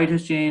 Diet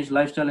has changed,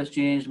 lifestyle has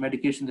changed,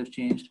 medications have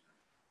changed.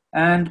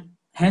 And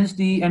hence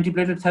the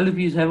antiplatelet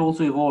therapies have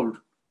also evolved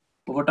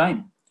over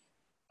time.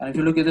 And if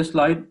you look at this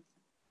slide,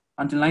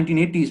 until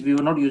 1980s, we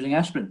were not using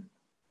aspirin.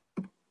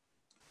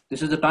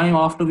 This is the time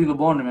after we were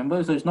born,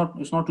 remember? So it's not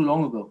too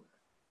long ago.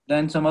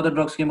 Then some other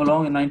drugs came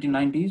along in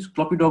 1990s.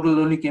 Clopidogrel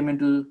only came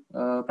into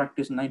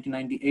practice in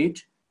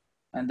 1998,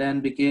 and then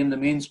became the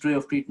mainstay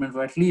of treatment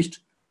for at least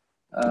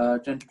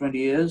 10 to 20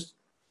 years.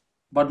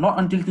 But not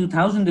until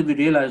 2000 did we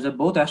realize that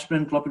both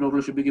aspirin and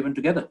clopidogrel should be given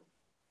together,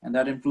 and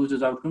that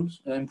improves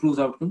outcomes.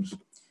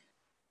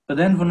 But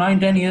then for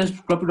 9-10 years,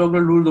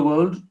 clopidogrel ruled the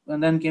world,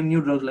 and then came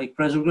new drugs like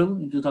prasugrel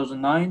in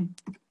 2009,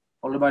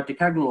 followed by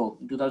ticagrelol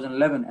in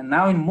 2011, and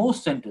now in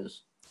most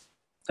centers,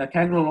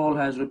 ticagrelol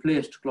has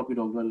replaced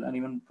clopidogrel and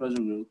even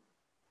prasugrel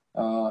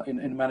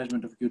in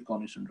management of acute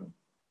coronary syndrome.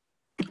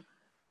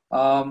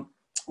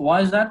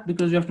 Why is that?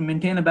 Because you have to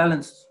maintain a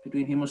balance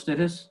between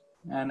hemostasis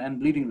and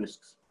bleeding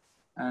risks.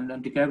 And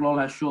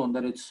ticagrelol has shown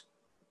that it's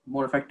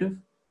more effective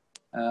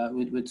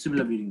with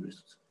similar bleeding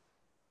risks.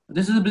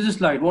 This is a busy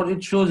slide. What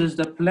it shows is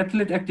that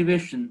platelet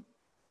activation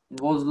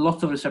involves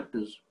lots of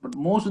receptors, but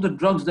most of the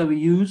drugs that we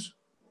use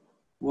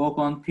work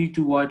on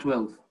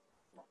P2Y12,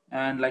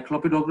 and like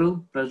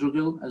clopidogrel,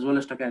 prasugrel, as well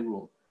as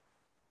ticagrelol.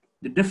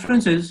 The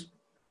difference is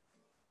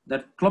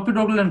that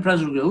clopidogrel and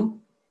prasugrel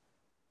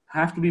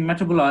have to be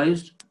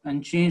metabolized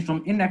and changed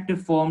from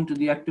inactive form to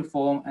the active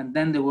form, and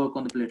then they work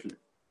on the platelet.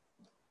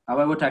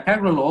 However,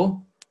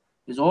 ticagrelol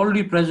is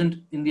already present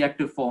in the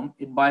active form.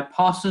 It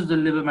bypasses the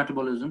liver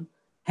metabolism.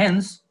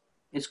 Hence,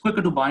 it's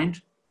quicker to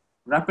bind,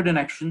 rapid in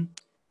action,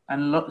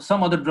 and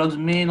some other drugs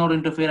may not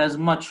interfere as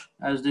much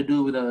as they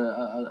do with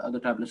other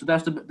tablets. So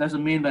that's the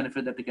main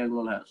benefit that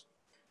ticagrelol has.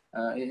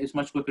 It's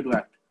much quicker to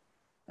act.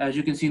 As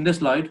you can see in this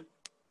slide,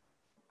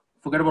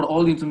 forget about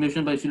all the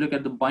information, but if you look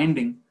at the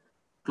binding,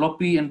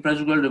 clopidogrel and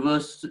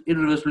prasugrel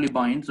irreversibly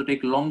bind, so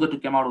take longer to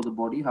come out of the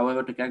body.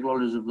 However,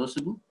 ticagrelor is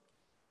reversible.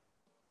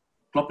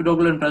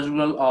 Clopidogrel and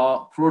prasugrel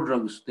are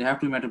prodrugs. They have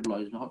to be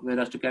metabolized,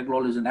 whereas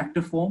ticagrelor is an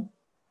active form.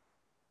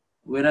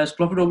 Whereas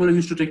clopidogrel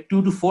used to take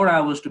 2 to 4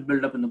 hours to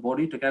build up in the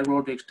body,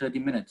 ticagrelor takes 30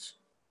 minutes.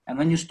 And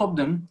when you stop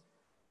them,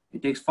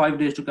 it takes 5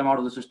 days to come out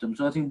of the system.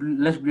 So I think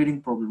less bleeding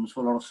problems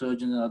for a lot of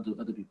surgeons and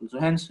other people. So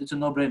hence, it's a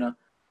no-brainer.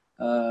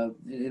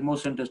 In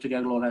most centers,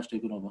 ticagrelor has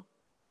taken over.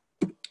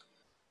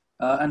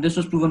 And this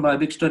was proven by a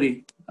big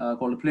study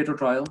called the Plato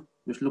trial,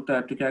 which looked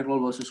at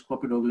ticagrelor versus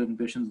clopidogrel in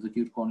patients with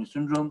acute coronary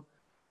syndrome.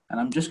 And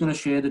I'm just going to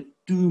share the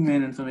two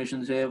main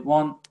informations here.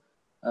 One,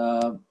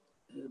 the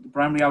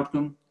primary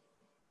outcome,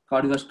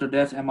 cardiovascular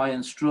death, MI,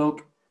 and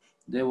stroke.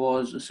 There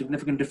was a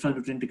significant difference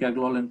between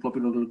ticagrelor and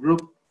clopidogrel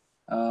group,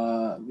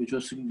 which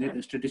was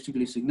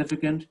statistically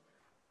significant.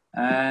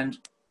 And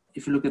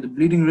if you look at the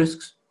bleeding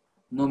risks,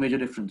 no major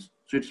difference.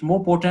 So it's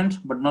more potent,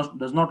 but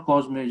does not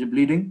cause major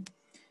bleeding.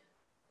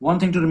 One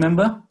thing to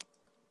remember,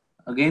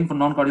 again for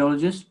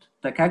non-cardiologists,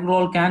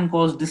 ticagrelor can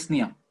cause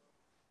dyspnea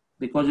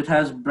because it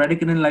has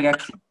bradykinin-like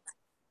action.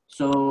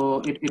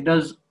 So it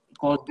does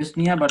cause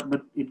dyspnea,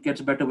 but it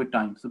gets better with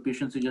time. So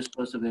patients should just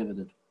persevere with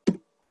it.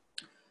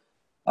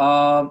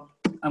 I'm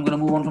going to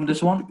move on from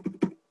this one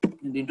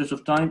in the interest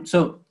of time.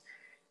 So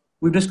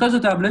we've discussed the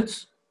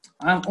tablets.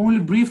 I'm only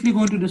briefly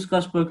going to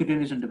discuss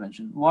percutaneous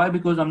intervention. Why?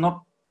 Because I'm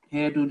not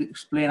here to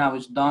explain how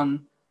it's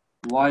done,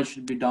 why it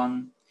should be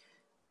done,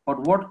 but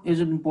what is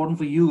it important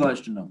for you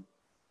guys to know?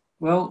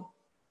 Well,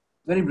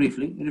 very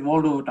briefly, it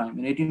evolved over time.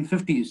 In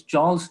 1850s,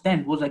 Charles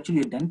Stent was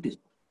actually a dentist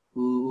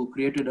who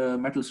created a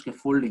metal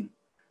scaffolding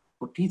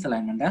for teeth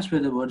alignment. That's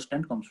where the word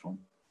stent comes from.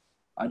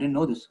 I didn't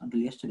know this until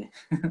yesterday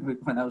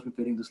when I was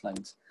preparing the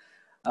slides.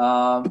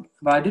 But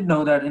I did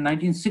know that in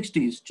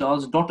 1960s,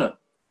 Charles' daughter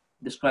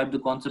described the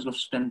concept of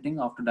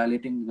stenting after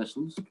dilating the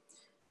vessels.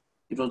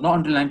 It was not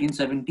until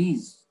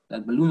 1970s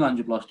that balloon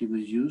angioplasty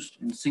was used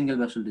in single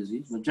vessel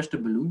disease, with just a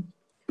balloon,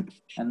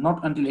 and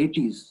not until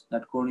 80s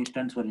that coronary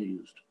stents were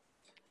used.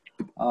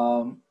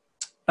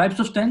 Types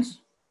of stents,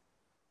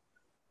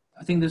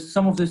 I think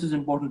some of this is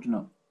important to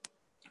know.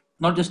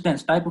 Not just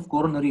stents, type of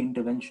coronary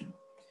intervention.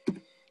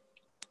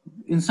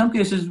 In some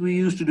cases, we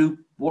used to do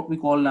what we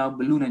call now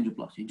balloon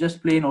angioplasty,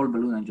 just plain old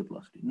balloon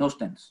angioplasty, no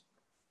stents.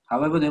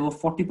 However, there were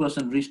 40%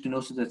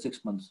 restenosis at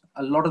 6 months,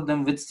 a lot of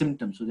them with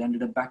symptoms, so they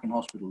ended up back in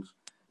hospitals.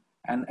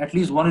 And at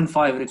least 1 in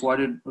 5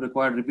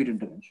 required repeat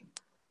intervention.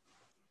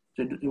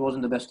 So it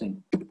wasn't the best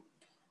thing.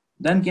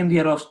 Then came the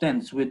era of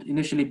stents with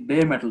initially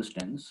bare metal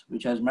stents,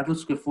 which has metal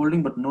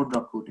scaffolding but no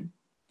drug coating.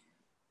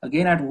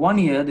 Again, at 1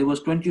 year, there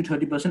was 20 to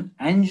 30%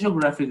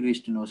 angiographic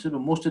restenosis, but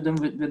most of them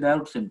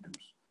without symptoms.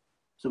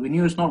 So we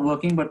knew it's not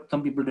working, but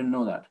some people didn't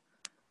know that.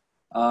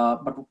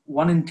 But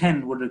 1 in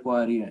 10 would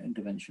require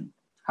intervention.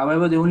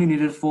 However, they only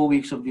needed 4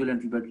 weeks of dual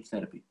antibiotic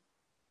therapy.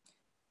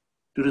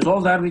 To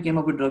resolve that, we came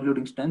up with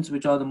drug-eluting stents,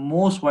 which are the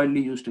most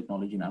widely used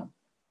technology now.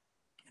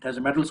 It has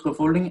a metal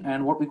scaffolding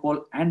and what we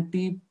call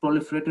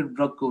anti-proliferative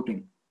drug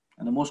coating.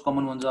 And the most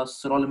common ones are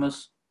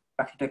sirolimus,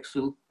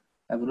 paclitaxel,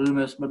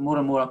 everolimus, but more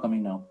and more are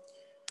coming now.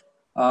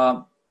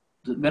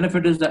 The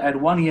benefit is that at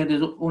 1 year,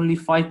 there's only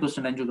 5%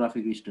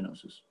 angiographic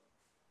restenosis.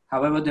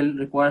 However, they'll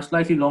require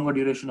slightly longer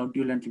duration of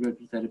dual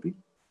antibiotic therapy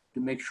to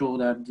make sure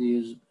that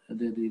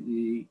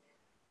the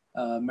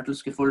metal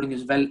scaffolding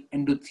is well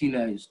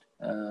endothelialized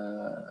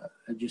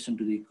adjacent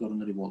to the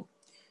coronary wall.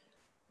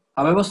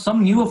 However,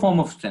 some newer form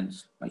of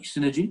stents, like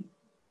Synergy,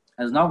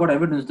 has now got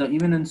evidence that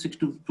even in 6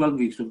 to 12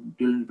 weeks of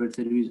dual antibiotic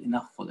therapy is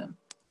enough for them.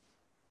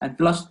 And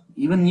plus,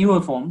 even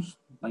newer forms,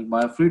 like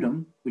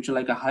BioFreedom, which are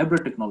like a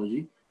hybrid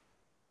technology,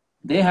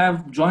 they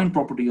have joint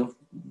property of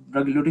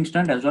drug-eluting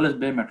stent as well as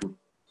bare metal.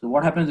 So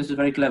what happens, this is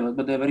very clever,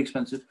 but they're very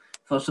expensive.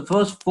 For the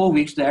first 4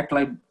 weeks, they act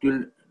like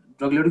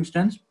drug-eluting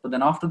stents, but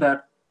then after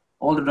that,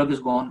 all the drug is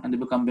gone and they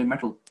become bare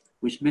metal,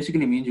 which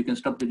basically means you can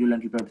stop the dual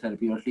antibiotic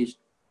therapy or at least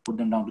put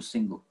them down to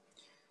single.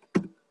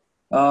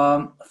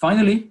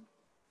 Finally,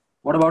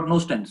 what about no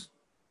stents?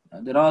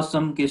 There are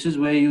some cases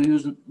where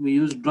we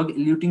use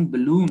drug-eluting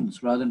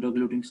balloons rather than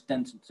drug-eluting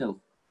stents itself.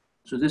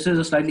 So this is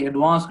a slightly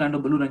advanced kind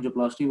of balloon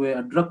angioplasty where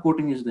a drug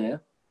coating is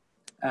there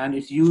and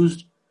it's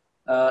used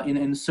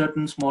in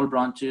certain small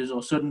branches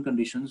or certain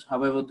conditions.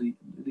 However, the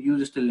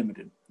use is still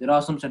limited. There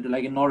are some centers,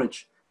 like in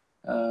Norwich,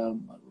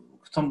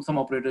 some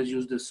operators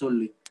use this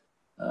solely.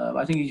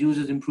 I think its use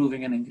is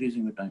improving and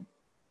increasing with time.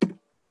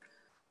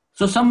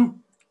 So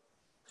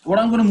what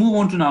I'm going to move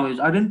on to now is,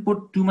 I didn't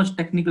put too much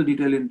technical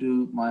detail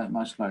into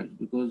my slides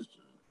because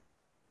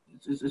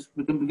it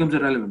becomes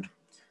irrelevant.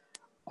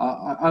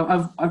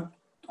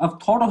 I've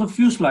thought of a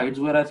few slides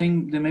where I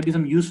think there may be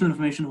some useful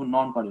information for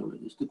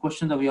non-cardiologists, the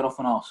question that we are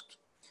often asked.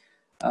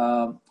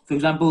 For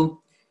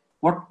example,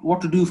 what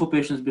to do for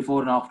patients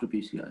before and after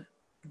PCI.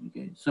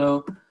 Okay,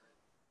 so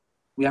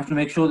we have to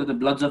make sure that the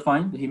bloods are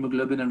fine, the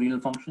hemoglobin and renal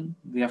function.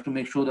 We have to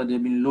make sure that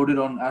they've been loaded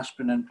on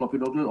aspirin and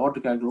clopidogrel or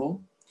ticagrelor.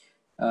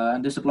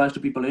 and this applies to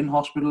people in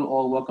hospital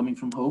or who are coming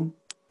from home.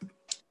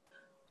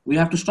 We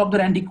have to stop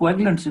their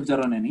anticoagulants if there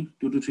are any,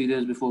 2 to 3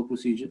 days before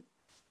procedure.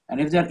 And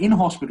if they're in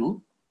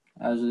hospital,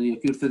 as the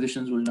acute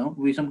physicians will know,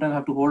 we sometimes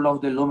have to hold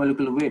off their low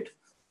molecular weight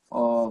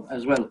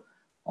as well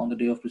on the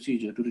day of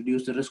procedure to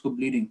reduce the risk of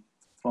bleeding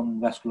from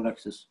vascular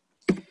access.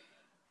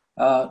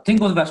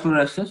 Think of vascular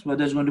access,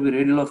 whether it's going to be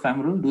radial or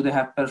femoral, do they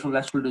have peripheral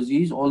vascular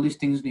disease? All these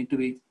things need to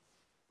be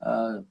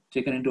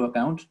taken into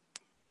account.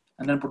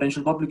 And then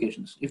potential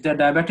complications. If they're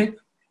diabetic,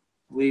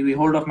 we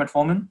hold off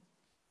metformin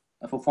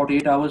for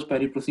 48 hours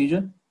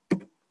peri-procedure.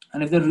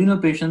 And if they're renal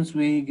patients,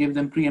 we give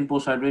them pre and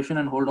post hydration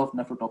and hold off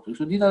nephrotoxic.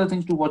 So these are the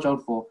things to watch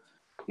out for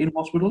in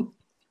hospital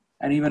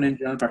and even in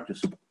general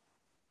practice.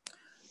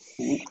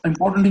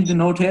 Important thing to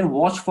note here,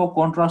 watch for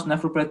contrast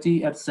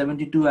nephropathy at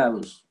 72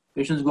 hours.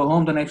 Patients go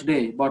home the next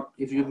day, but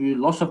if you have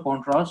loss of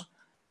contrast,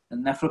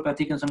 then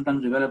nephropathy can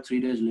sometimes develop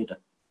 3 days later.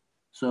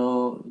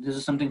 So this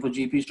is something for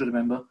GPs to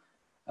remember,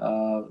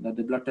 that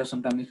the blood test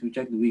sometimes needs to be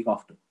checked the week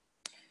after.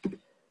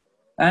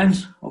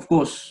 And of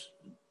course,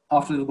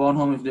 after they've gone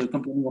home, if they're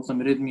complaining of some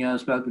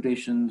arrhythmias,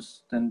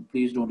 palpitations, then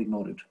please don't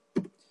ignore it.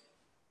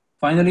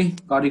 Finally,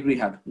 cardiac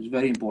rehab is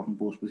very important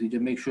post-procedure.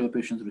 Make sure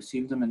patients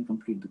receive them and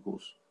complete the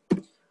course.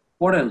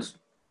 What else?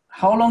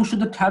 How long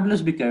should the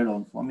tablets be carried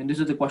on for? I mean, this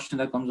is the question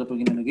that comes up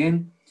again and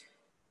again.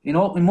 You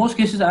know, in most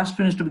cases,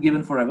 aspirin is to be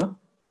given forever.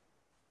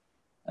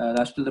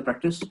 That's still the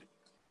practice.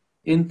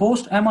 In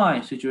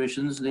post-MI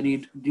situations, they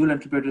need dual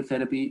antiplatelet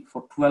therapy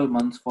for 12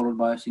 months followed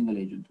by a single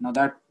agent. Now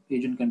that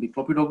agent can be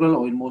clopidogrel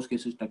or in most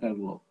cases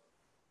ticagrelor.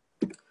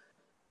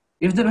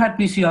 If they've had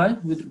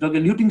PCI with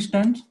drug-eluting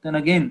stent, then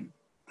again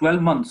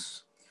 12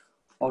 months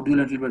of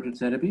dual antiplatelet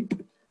therapy.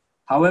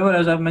 However,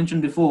 as I've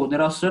mentioned before,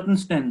 there are certain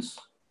stents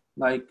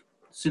like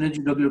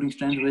synergy drug-eluting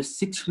stents where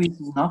 6 weeks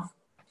is enough,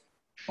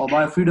 or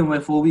biofreedom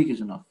where 4 weeks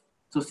is enough.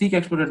 So seek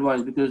expert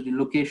advice because the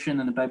location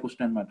and the type of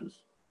stent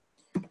matters.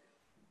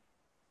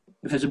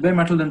 If it's a bare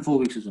metal, then 4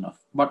 weeks is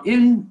enough. But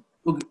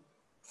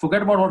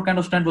forget about what kind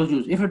of stent was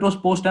used. If it was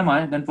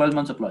post-MI, then 12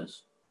 months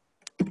applies.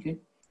 Okay.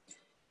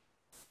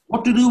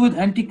 What to do with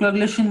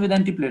anticoagulation with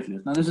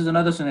antiplatelets? Now, this is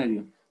another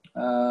scenario,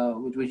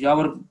 which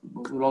Yawar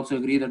will also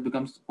agree that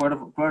becomes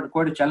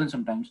quite a challenge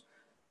sometimes.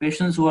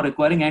 Patients who are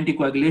requiring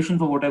anticoagulation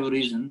for whatever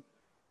reason,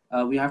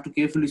 we have to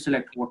carefully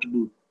select what to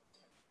do.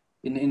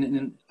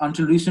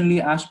 Until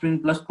recently, aspirin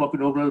plus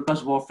clopidogrel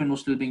plus warfarin was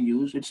still being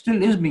used. It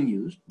still is being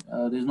used.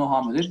 There's no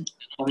harm with it.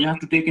 But you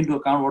have to take into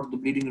account what the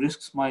bleeding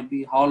risks might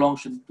be, how long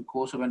should the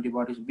course of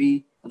antibiotics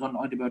be,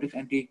 antibiotics,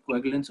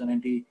 anticoagulants, and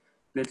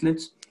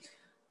antiplatelets.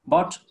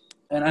 But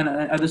and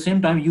at the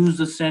same time, use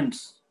the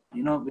stents.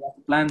 You know, we have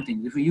to plan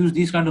things. If we use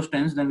these kind of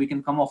stents, then we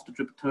can come off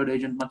the third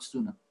agent much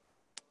sooner.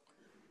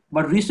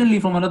 But recently,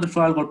 from another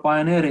trial called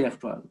Pioneer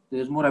AF trial,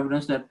 there's more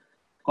evidence that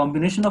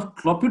combination of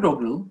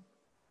clopidogrel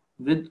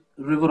with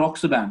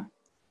rivaroxaban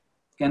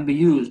can be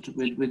used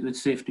with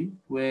safety,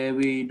 where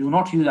we do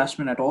not use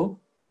aspirin at all.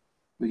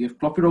 We give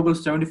clopidogrel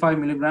 75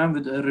 milligram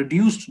with a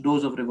reduced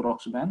dose of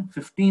rivaroxaban,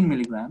 15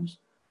 milligrams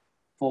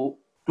for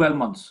 12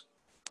 months.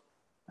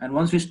 And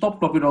once we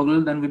stop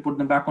clopidogrel, then we put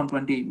them back on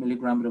 20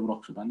 milligram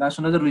rivaroxaban. That's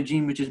another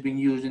regime which is being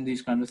used in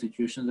these kind of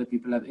situations that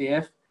people have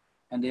AF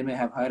and they may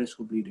have high risk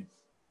of bleeding.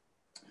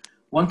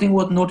 One thing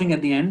worth noting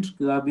at the end,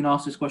 because I've been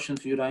asked this question a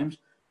few times,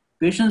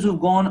 patients who've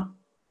gone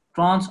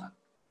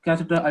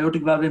transcatheter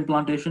aortic valve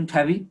implantation,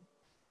 TAVI,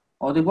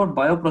 or they've got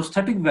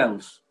bioprosthetic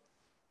valves,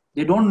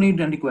 they don't need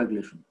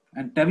anticoagulation.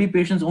 And TAVI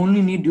patients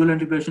only need dual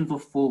anticoagulation for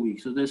 4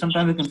 weeks. So there's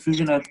sometimes a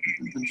confusion at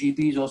the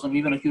GPs or some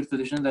even acute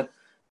physicians that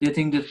they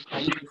think that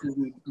patients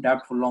will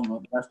adapt for longer.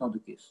 That's not the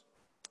case.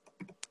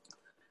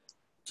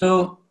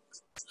 So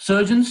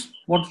surgeons,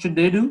 what should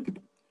they do?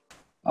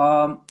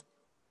 I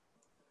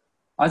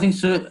think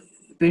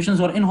patients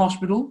who are in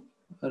hospital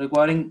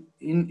requiring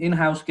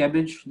in-house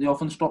cabbage, they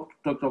often stop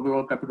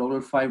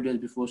clopidogrel 5 days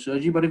before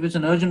surgery. But if it's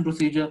an urgent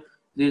procedure,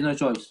 there's no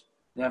choice.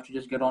 They have to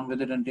just get on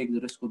with it and take the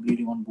risk of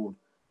bleeding on board.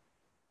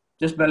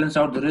 Just balance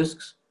out the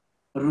risks.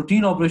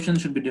 Routine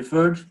operations should be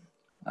deferred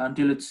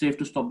until it's safe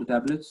to stop the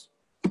tablets,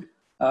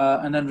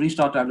 and then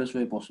restart tablets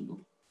where possible.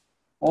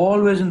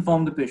 Always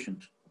inform the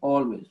patient.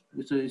 Always.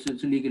 It's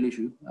a legal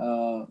issue.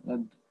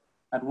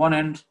 At one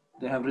end,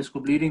 they have risk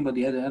of bleeding, but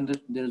the other end,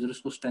 there is a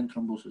risk of stent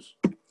thrombosis.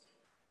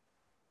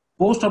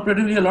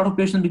 Post-operatively, a lot of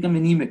patients become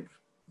anemic.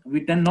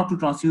 We tend not to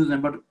transfuse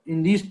them, but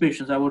in these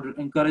patients, I would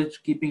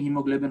encourage keeping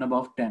hemoglobin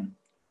above 10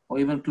 or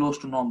even close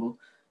to normal,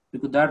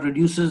 because that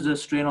reduces the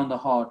strain on the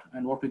heart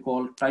and what we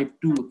call type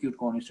 2 acute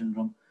coronary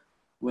syndrome,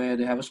 where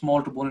they have a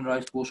small troponin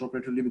rise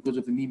post-operatively because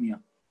of anemia.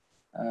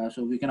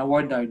 So we can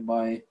avoid that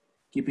by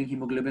keeping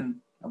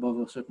hemoglobin above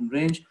a certain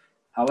range.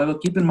 However,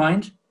 keep in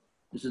mind,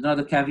 this is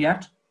another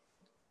caveat,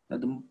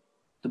 that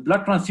the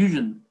blood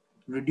transfusion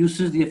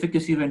reduces the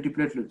efficacy of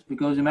antiplatelets,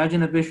 because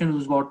imagine a patient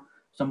who's got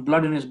some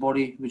blood in his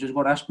body, which has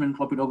got aspirin,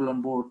 clopidogrel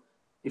on board.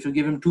 If you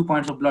give him 2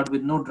 pints of blood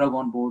with no drug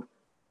on board,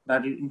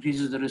 that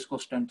increases the risk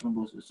of stent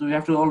thrombosis. So we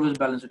have to always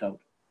balance it out.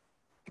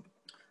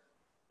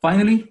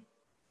 Finally,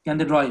 can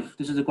they drive?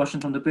 This is a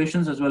question from the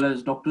patients as well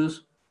as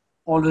doctors.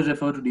 Always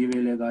refer to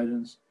DOW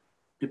guidance.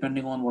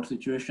 depending on what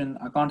situation.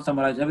 I can't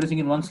summarize everything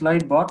in one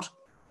slide, but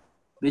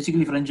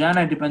basically for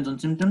angina, it depends on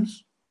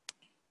symptoms.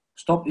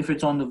 Stop if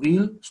it's on the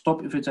wheel,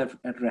 stop if it's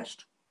at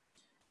rest.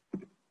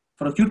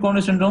 For acute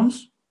coronary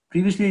syndromes,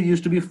 previously it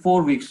used to be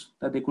 4 weeks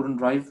that they couldn't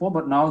drive for,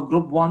 but now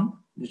group 1,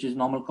 which is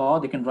normal car,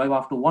 they can drive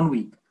after 1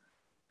 week,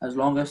 as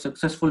long as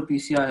successful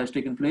PCI has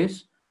taken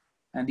place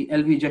and the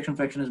LV ejection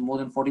fraction is more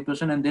than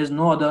 40% and there's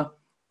no other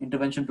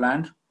intervention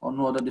planned or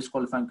no other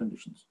disqualifying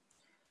conditions.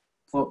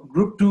 For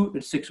group 2,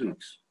 it's 6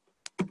 weeks.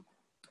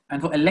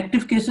 And for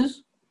elective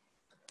cases,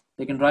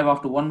 they can drive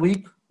after 1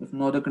 week if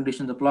no other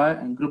conditions apply,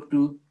 and group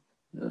 2,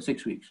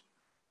 6 weeks.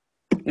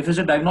 If it's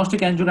a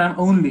diagnostic angiogram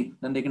only,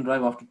 then they can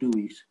drive after 2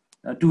 weeks,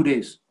 2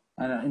 days.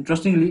 And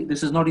interestingly,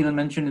 this is not even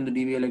mentioned in the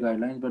DVLA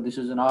guidelines, but this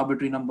is an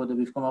arbitrary number that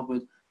we've come up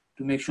with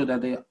to make sure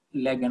that the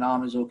leg and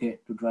arm is okay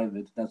to drive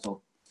with. That's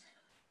all.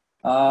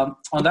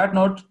 On that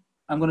note,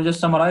 I'm going to just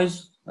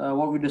summarize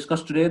what we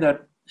discussed today,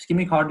 that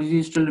ischemic heart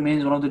disease still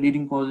remains one of the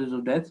leading causes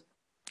of death.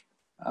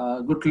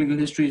 Good clinical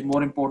history is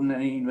more important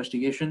than any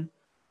investigation.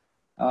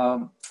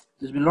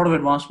 There's been a lot of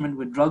advancement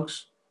with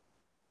drugs,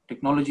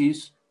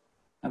 technologies,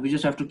 and we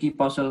just have to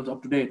keep ourselves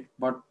up to date.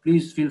 But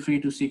please feel free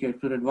to seek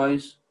expert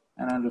advice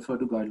and refer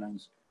to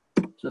guidelines.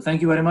 So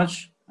thank you very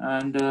much.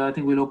 And I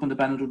think we'll open the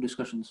panel to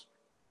discussions.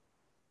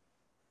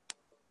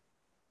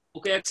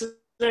 Okay,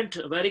 excellent.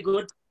 Very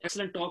good.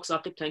 Excellent talk,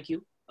 Saqib. Thank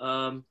you.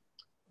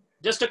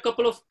 Just a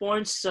couple of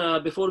points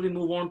before we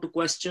move on to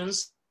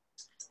questions.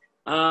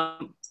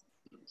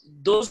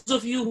 Those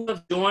of you who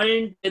have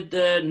joined with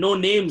no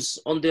names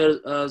on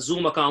their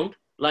Zoom account,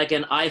 like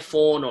an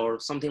iPhone or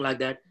something like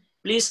that,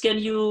 please can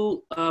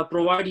you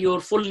provide your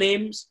full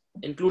names,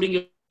 including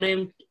your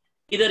name,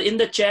 either in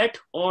the chat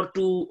or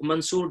to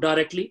Mansoor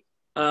directly.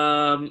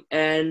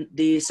 And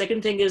the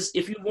second thing is,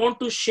 if you want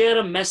to share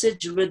a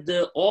message with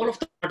all of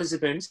the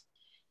participants,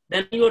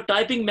 then your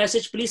typing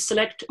message, please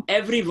select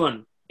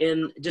everyone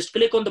and just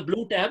click on the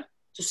blue tab.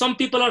 So some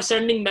people are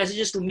sending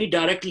messages to me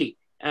directly.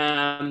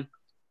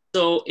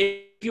 So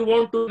if you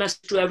want to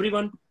message to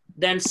everyone,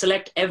 then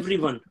select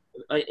everyone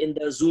in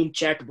the Zoom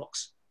chat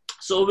box.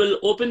 So we'll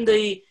open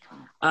the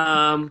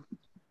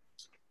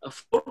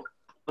floor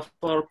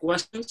for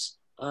questions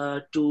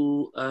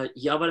to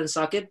Yawar and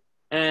Saqib.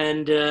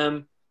 And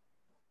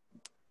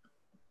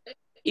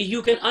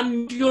you can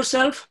unmute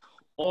yourself,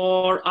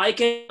 or I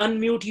can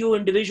unmute you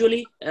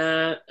individually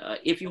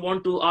if you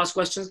want to ask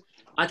questions.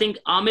 I think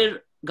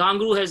Amir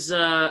Gangru has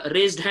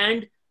raised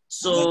hand.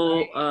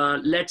 So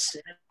let's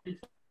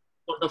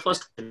for the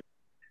first question.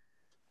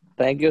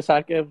 Thank you,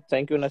 Saqib.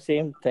 Thank you,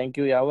 Naseem. Thank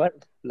you, Yawar.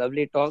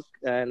 Lovely talk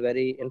and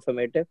very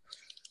informative.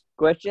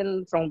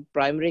 Question from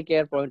primary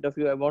care point of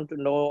view. I want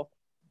to know,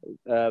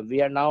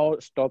 we are now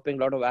stopping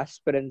a lot of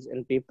aspirins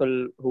in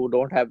people who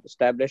don't have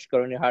established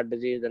coronary heart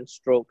disease and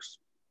strokes.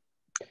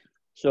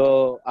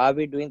 So are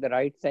we doing the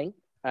right thing?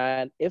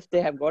 And if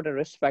they have got a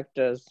risk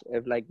factors,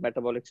 if like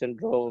metabolic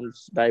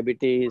syndromes,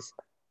 diabetes,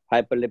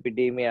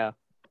 hyperlipidemia,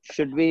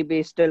 should we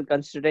be still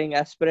considering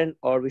aspirin,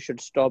 or we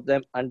should stop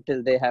them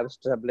until they have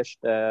established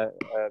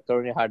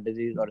coronary heart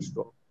disease or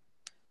stroke?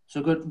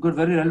 So good,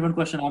 very relevant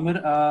question,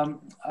 Amir.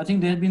 I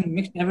think there has been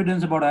mixed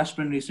evidence about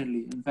aspirin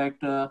recently. In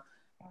fact,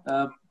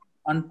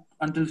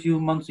 until a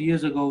few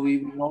years ago,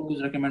 we were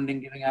always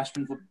recommending giving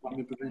aspirin for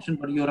primary prevention.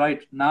 But you're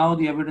right. Now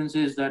the evidence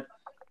is that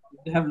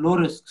if they have low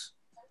risks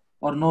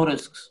or no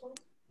risks,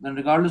 then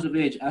regardless of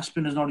age,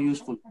 aspirin is not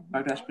useful. In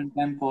fact, aspirin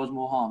can cause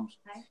more harms.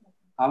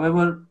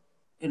 However,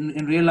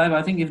 in real life,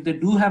 I think if they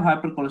do have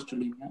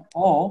hypercholesterolemia,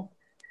 or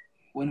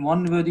when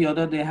one way or the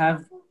other they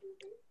have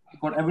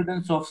got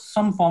evidence of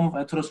some form of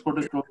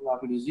atherosclerotic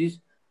coronary disease,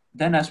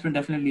 then aspirin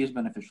definitely is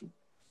beneficial.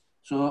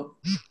 So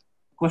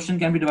question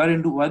can be divided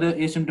into whether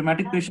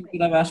asymptomatic patients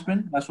should have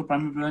aspirin, that's for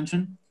primary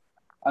prevention.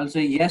 I'll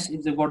say yes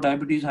if they've got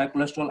diabetes, high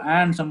cholesterol,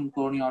 and some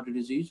coronary artery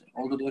disease,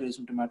 although they're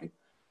asymptomatic.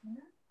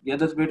 The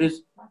other bit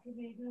is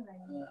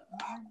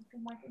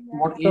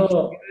what age?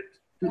 So,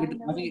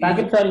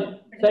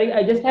 sorry,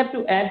 I just have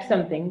to add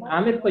something.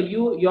 Amir, for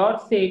your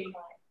sake,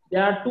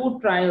 there are 2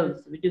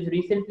 trials which is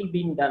recently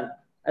being done,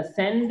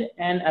 Ascend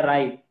and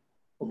Arrive.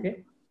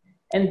 Okay,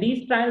 and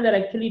these trials are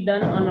actually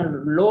done on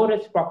a low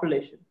risk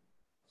population.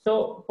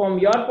 So from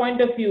your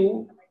point of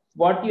view,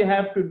 what you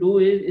have to do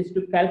is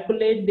to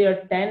calculate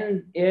their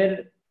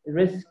 10-year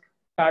risk,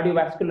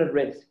 cardiovascular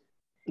risk.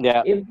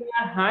 Yeah. If they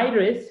are high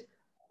risk,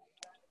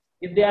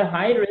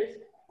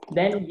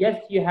 then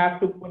yes, you have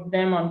to put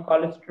them on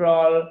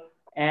cholesterol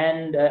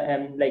and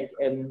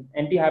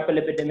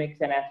anti-hyperlipidemics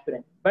and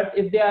aspirin. But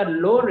if they are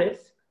low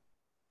risk,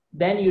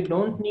 then you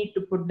don't need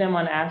to put them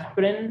on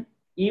aspirin,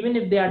 even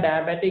if they are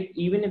diabetic,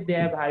 even if they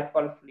have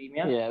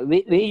hypercholesterolemia. Yeah,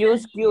 we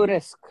use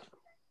Q-risk.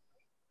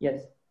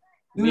 Yes.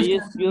 We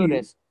use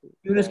Q-risk.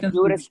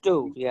 Q-risk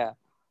too, yeah.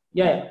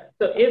 Yeah.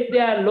 So if they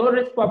are low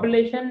risk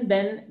population,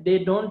 then they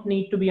don't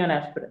need to be on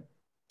aspirin.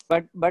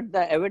 But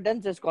the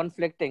evidence is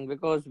conflicting,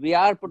 because we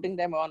are putting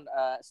them on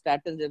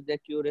statins if their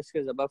Q-risk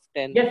is above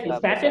 10. Yes,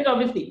 statins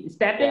obviously.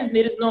 Statins,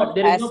 there is no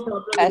problem with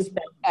statins.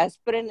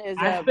 Aspirin is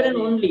aspirin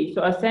only.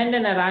 So Ascend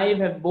and Arrive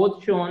have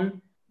both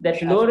shown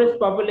that low-risk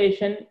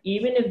population,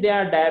 even if they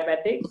are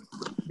diabetic,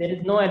 there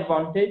is no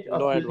advantage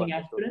of using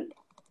aspirin.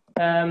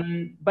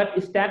 But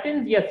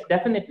statins, yes,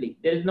 definitely.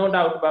 There is no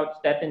doubt about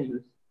statin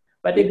use.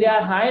 But if they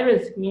are high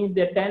risk, means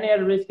their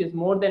 10-year risk is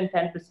more than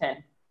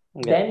 10%,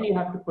 then you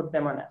have to put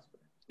them on aspirin.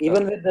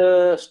 Even with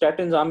the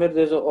statins, Amir,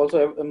 there's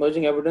also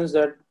emerging evidence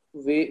that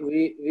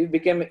we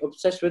became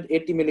obsessed with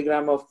 80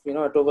 milligram of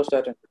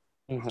atorvastatin.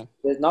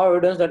 There's now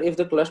evidence that if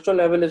the cholesterol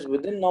level is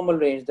within normal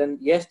range, then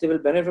yes, they will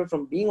benefit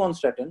from being on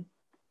statin,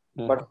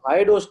 but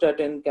high dose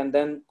statin can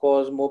then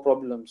cause more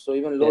problems. So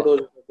even low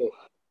dose is okay.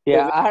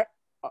 Yeah,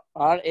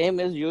 our aim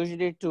is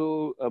usually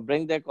to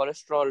bring their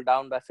cholesterol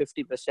down by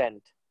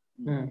 50%.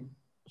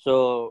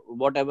 So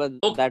whatever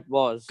that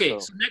was. Okay,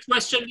 so next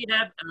question we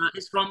have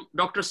is from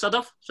Dr.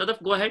 Sadaf.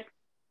 Sadaf, go ahead.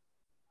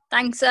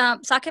 Thanks.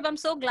 Saqib, I'm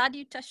so glad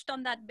you touched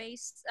on that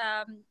base,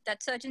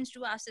 that surgeons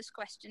do ask this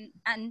question,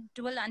 and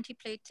dual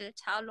antiplatelet,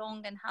 how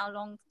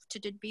long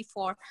should it be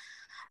for?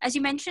 As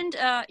you mentioned,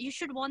 you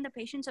should warn the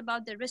patients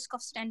about the risk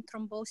of stent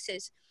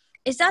thrombosis.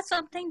 Is that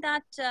something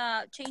that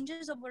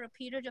changes over a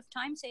period of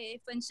time? Say,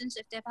 for instance,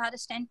 if they've had a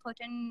stent put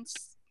in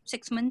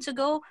 6 months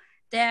ago,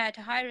 they're at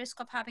a high risk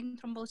of having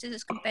thrombosis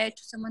as compared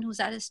to someone who's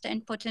had a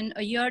stent put in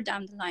a year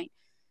down the line.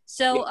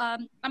 So,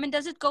 I mean,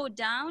 does it go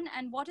down?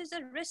 And what is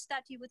the risk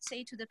that you would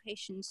say to the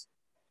patients?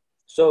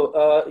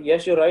 So,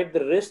 yes, you're right.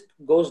 The risk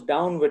goes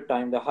down with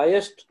time. The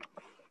highest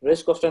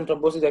risk of stent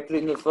thrombosis is actually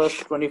in the first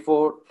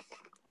 24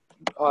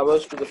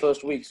 hours to the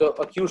first week. So,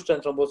 acute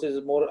stent thrombosis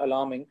is more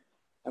alarming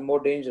and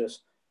more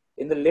dangerous.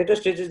 In the later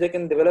stages, they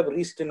can develop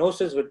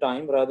restenosis with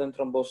time rather than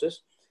thrombosis.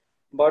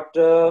 But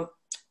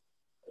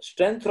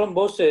stent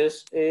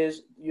thrombosis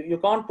is, you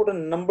can't put a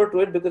number to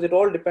it because it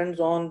all depends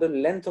on the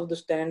length of the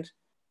stent,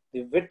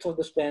 the width of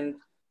the stent,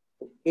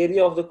 the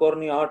area of the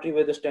coronary artery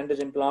where the stent is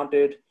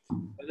implanted,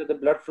 whether the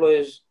blood flow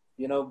is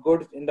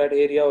good in that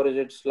area, or is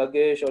it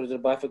sluggish, or is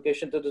it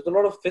bifurcation. So there's a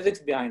lot of physics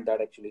behind that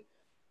actually.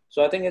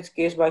 So I think it's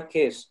case by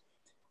case.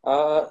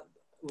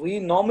 We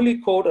normally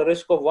quote a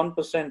risk of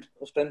 1%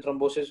 of stent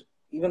thrombosis,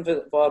 even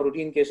for our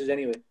routine cases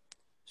anyway.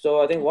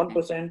 So I think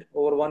 1%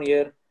 over 1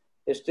 year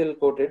is still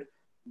quoted.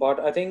 But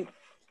I think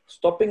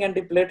stopping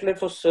antiplatelet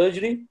for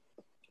surgery,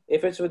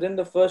 if it's within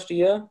the first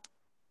year,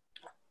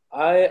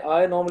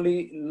 I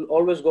normally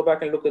always go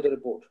back and look at the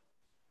report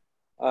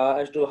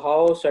as to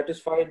how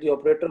satisfied the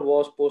operator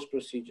was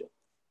post-procedure.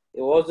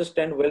 Was the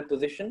stent well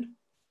positioned?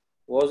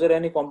 Was there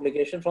any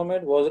complication from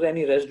it? Was there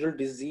any residual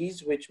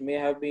disease which may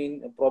have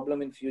been a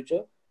problem in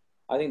future?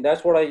 I think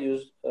that's what I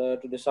use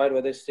to decide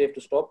whether it's safe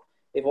to stop.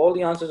 If all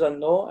the answers are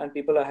no and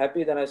people are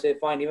happy, then I say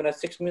fine. Even at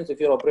 6 months, if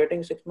you're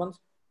operating 6 months,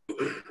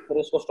 the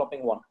risk of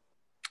stopping 1.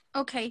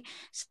 Okay.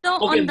 So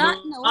on that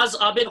note,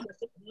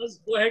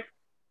 go ahead.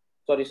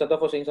 Sorry, Sadaf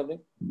was saying something.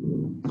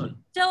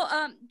 So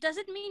does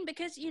it mean,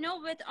 because,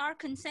 with our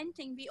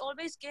consenting, we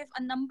always give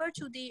a number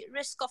to the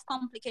risk of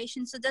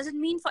complications. So does it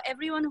mean for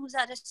everyone who's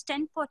had a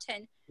stent put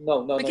in?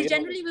 No. Because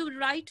generally we would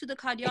write to the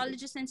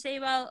cardiologist and say,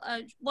 well,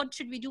 what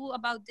should we do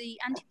about the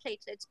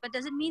antiplatelets? But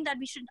does it mean that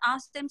we should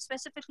ask them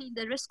specifically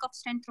the risk of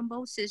stent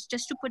thrombosis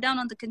just to put down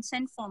on the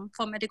consent form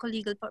for medical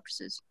legal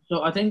purposes?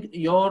 So I think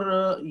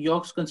your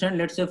consent,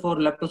 let's say for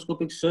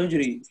laparoscopic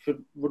surgery,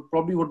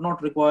 would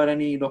not require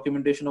any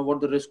documentation of what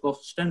the risk of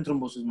stent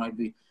thrombosis might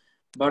be.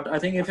 But I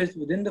think if it's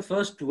within the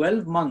first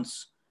 12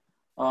 months,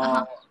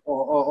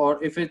 or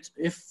if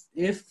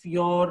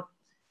your,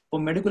 for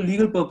medical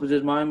legal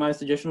purposes, my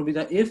suggestion would be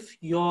that if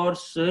your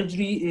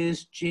surgery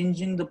is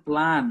changing the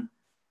plan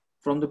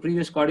from the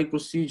previous cardiac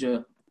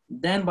procedure,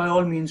 then by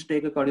all means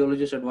take a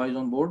cardiologist advice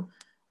on board.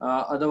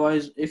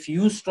 Otherwise, if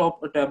you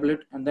stop a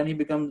tablet and then it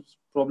becomes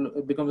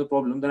a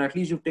problem, then at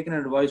least you've taken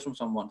advice from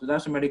someone. So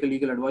that's a medical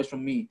legal advice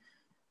from me,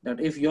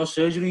 that if your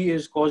surgery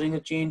is causing a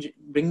change,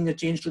 bringing a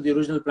change to the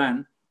original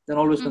plan, then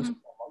always consult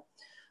someone.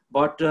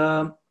 But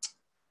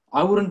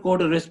I wouldn't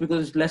quote a risk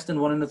because it's less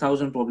than 1 in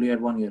 1,000 probably at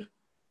 1 year.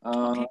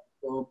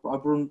 So I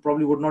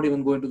probably would not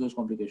even go into those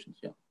complications.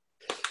 Yeah.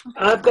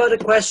 I've got a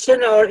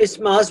question, or is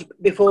Maz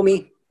before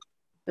me?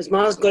 Has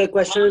Maz got a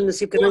question?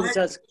 Naseem, can I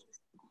just...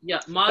 Yeah,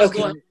 Maz,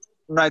 go ahead.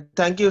 Right.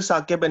 Thank you,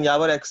 Saqib and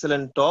Yawar.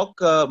 Excellent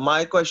talk.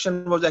 My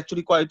question was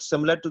actually quite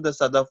similar to the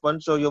Sadaf one,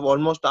 so you've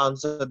almost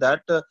answered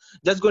that.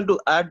 Just going to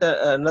add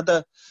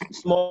another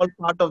small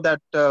part of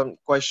that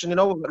question,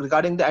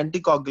 regarding the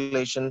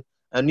anticoagulation,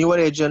 newer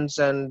agents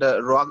and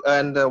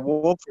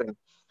warfarin.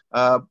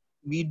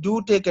 We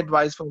do take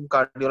advice from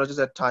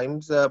cardiologists at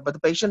times, but the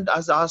patient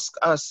has asked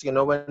us,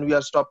 when we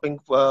are stopping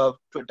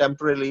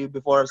temporarily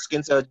before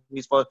skin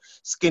surgeries for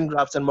skin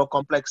grafts and more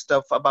complex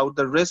stuff, about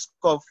the risk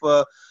of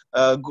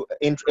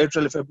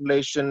atrial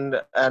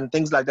fibrillation and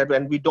things like that.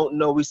 And we don't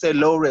know, we say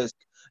low risk.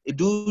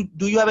 Do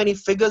you have any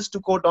figures to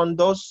quote on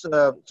those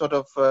sort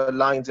of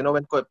lines?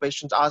 When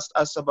patients ask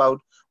us about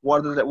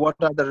what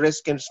are the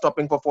risks in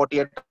stopping for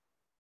 48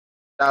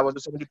 hours or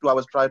 72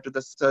 hours prior to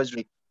the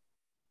surgery?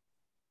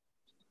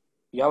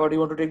 Yawar, do you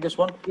want to take this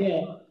one?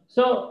 Yeah.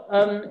 So,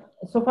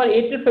 so for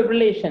atrial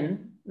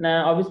fibrillation,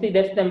 now obviously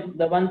that's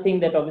the one thing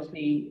that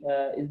obviously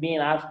is being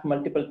asked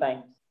multiple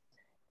times.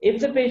 If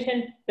the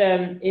patient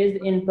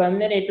is in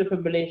pulmonary atrial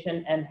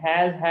fibrillation and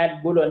has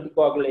had good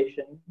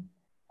anticoagulation,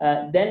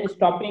 then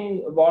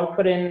stopping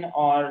warfarin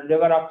or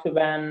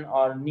rivaroxaban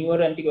or newer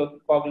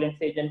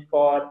anticoagulant agent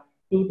for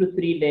 2 to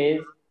 3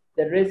 days,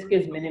 the risk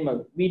is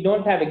minimal. We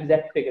don't have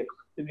exact figures.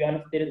 To be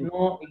honest, there is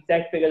no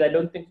exact figures. I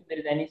don't think there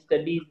is any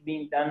studies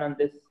being done on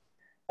this.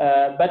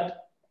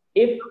 But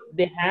if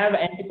they have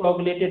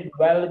anticoagulated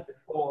well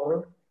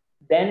before,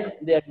 then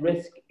their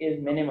risk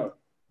is minimal.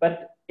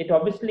 But it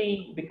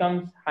obviously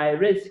becomes high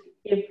risk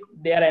if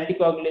their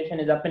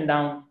anticoagulation is up and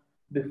down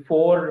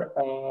before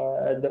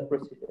the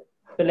procedure.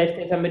 So let's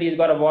say somebody has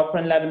got a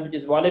warfarin level which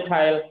is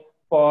volatile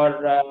for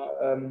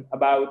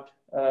about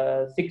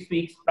 6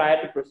 weeks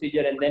prior to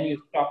procedure, and then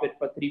you stop it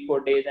for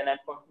 3-4 days, and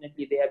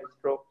unfortunately they have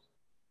strokes.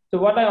 So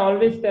what I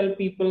always tell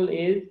people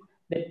is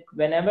that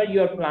whenever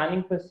you are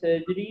planning for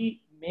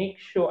surgery, make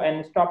sure,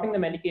 and stopping the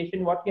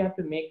medication, what you have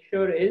to make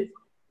sure is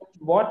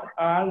what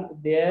are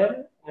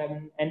their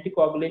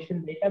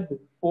anticoagulation data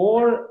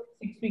before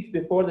 6 weeks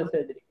before the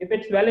surgery. If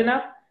it's well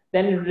enough,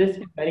 then the risk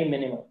is very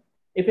minimal.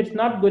 If it's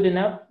not good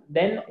enough,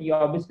 then you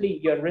obviously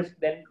your risk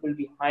then will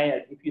be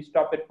higher if you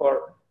stop it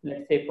for,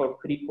 let's say, for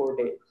 3-4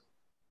 days.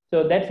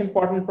 So that's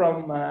important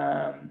from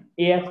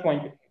AS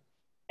point of view.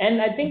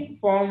 And I think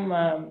from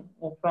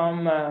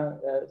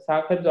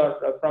Saqib's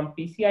or from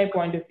PCI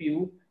point of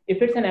view,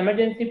 if it's an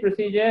emergency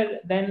procedure,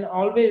 then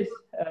always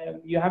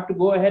you have to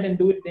go ahead and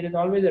do it. There is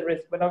always a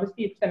risk, but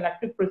obviously it's an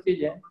elective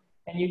procedure,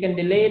 and you can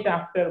delay it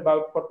after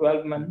about for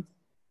 12 months,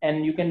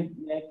 and you can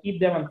keep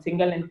them on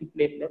single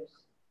antiplatelets.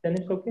 Then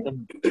it's okay.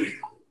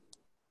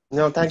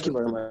 No, thank you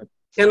very much.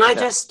 Can I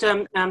just,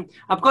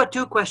 I've got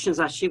 2 questions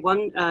actually,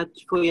 one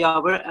for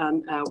Yawar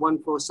and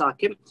one for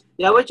Saqib.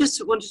 Yawar,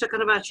 just wanted to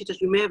kind of actually,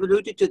 just, you may have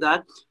alluded to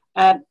that.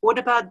 What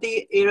about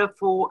the era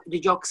for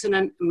digoxin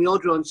and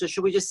amiodarone? So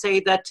should we just say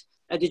that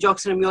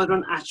digoxin and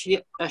amiodarone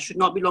actually should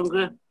not be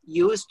longer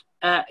used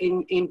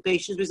in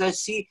patients? Because I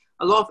see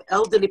a lot of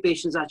elderly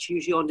patients actually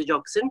usually on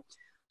digoxin.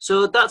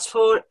 So that's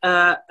for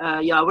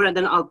Yawar, and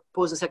then I'll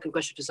pose the second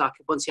question to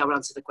Saqib once Yawar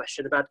answers the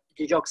question about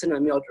digoxin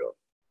and amiodarone.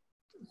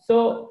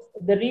 So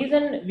the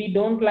reason we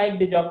don't like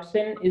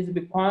digoxin is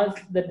because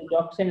the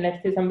digoxin,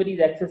 let's say somebody is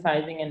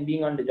exercising and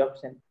being on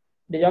digoxin.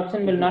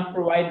 Digoxin will not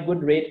provide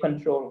good rate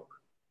control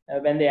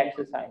when they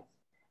exercise.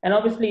 And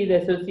obviously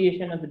the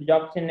association of the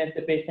digoxin, if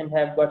the patient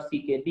have got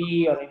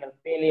CKD or renal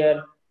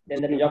failure,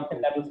 then the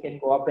digoxin levels can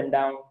go up and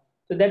down.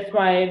 So that's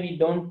why we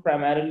don't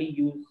primarily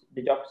use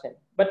digoxin.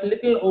 But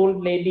little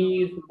old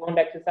ladies who don't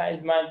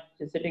exercise much,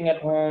 just sitting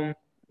at home,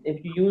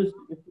 if you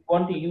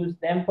want to use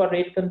them for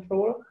rate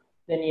control,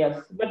 then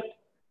yes. But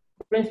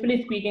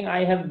principally speaking,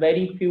 I have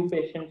very few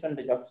patients on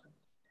digoxin.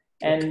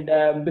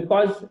 And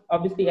because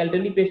obviously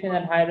elderly patients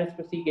at high risk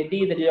for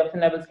CKD, the digoxin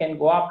levels can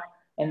go up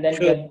and then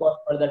can cause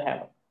further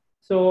havoc.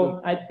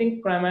 So I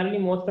think primarily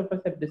most of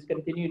us have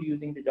discontinued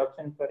using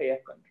digoxin for AF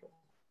control.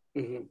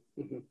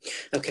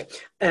 Okay.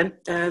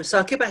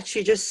 Saqib,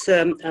 actually just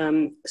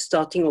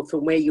starting off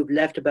from where you've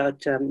left about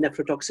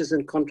nephrotoxicity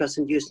and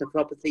contrast-induced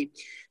nephropathy.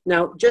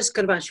 Now, just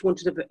kind of actually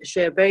wanted to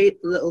share very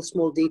little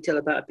small detail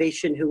about a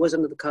patient who was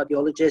under the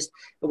cardiologist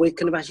with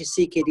kind of actually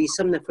CKD,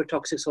 some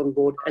nephrotoxics on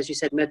board, as you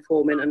said,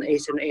 metformin and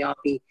ACE and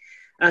ARP.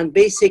 And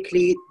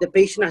basically, the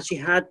patient actually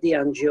had the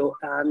angio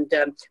and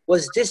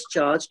was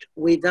discharged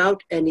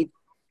without any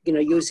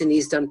using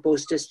is done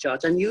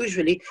post-discharge. And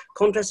usually,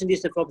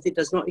 contrast-induced nephropathy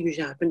does not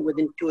usually happen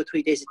within 2 or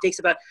 3 days. It takes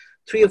about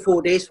 3 or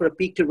 4 days for a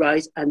peak to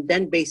rise, and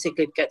then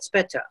basically it gets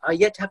better. I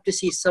yet have to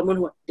see someone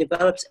who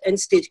develops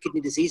end-stage kidney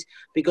disease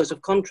because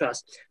of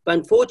contrast. But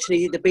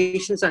unfortunately, the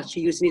patients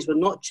actually using these were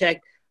not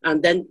checked,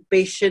 and then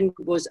patient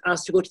was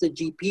asked to go to the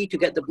GP to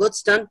get the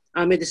bloods done.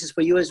 I mean, this is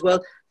for you as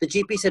well. The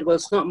GP said, well,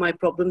 it's not my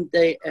problem.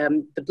 The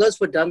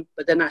bloods were done,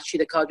 but then actually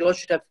the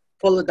cardiologist should have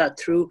followed that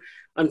through.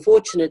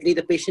 Unfortunately,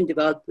 the patient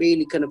developed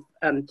really kind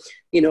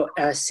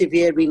of,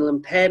 severe renal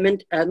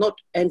impairment, not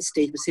end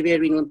stage, but severe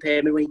renal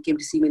impairment when he came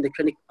to see me in the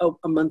clinic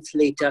a month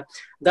later.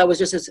 That was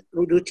just a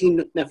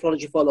routine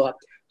nephrology follow-up.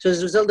 So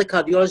as a result, the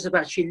cardiologists have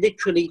actually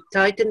literally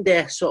tightened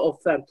their sort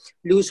of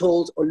loose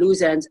holes or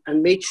loose ends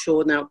and made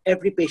sure now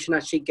every patient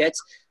actually gets,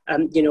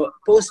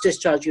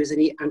 post-discharge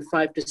USNE and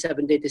 5 to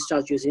 7 day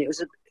discharge USNE. It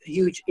was a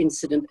huge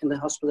incident in the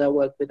hospital I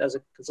worked with as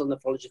a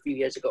consultant nephrologist a few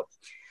years ago.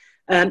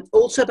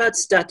 Also about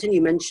statin,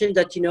 you mentioned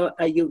that,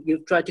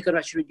 you've tried to kind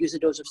of actually reduce the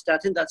dose of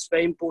statin. That's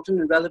very important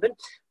and relevant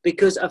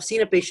because I've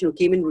seen a patient who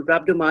came in with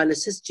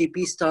rhabdomyolysis.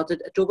 GP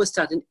started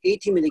atorvastatin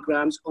 80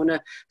 milligrams on a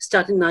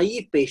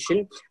statin-naive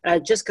patient,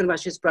 just kind of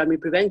actually as primary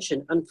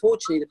prevention.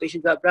 Unfortunately, the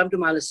patient developed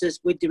rhabdomyolysis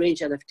with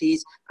deranged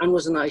LFTs and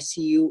was in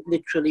ICU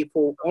literally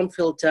for on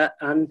filter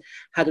and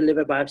had a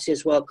liver biopsy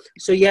as well.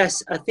 So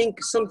yes, I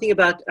think something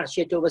about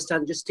actually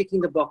atorvastatin just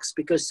ticking the box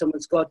because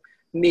someone's got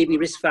maybe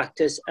risk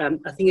factors.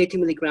 I think 80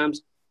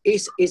 milligrams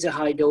is a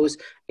high dose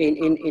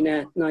in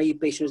a naive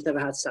patient who's never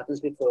had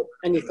statins before.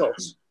 Any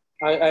thoughts?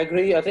 I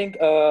agree. I think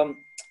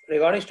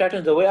regarding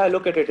statins, the way I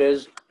look at it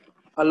is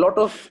a lot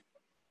of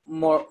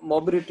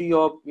morbidity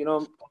or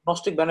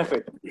prognostic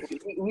benefit.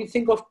 We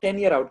think of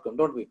 10-year outcome,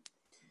 don't we?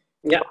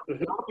 Yeah. A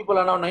lot of people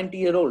are now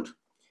 90-year-old.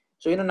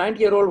 So in a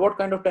 90-year-old, what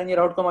kind of 10-year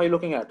outcome are you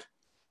looking at?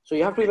 So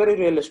you have to be very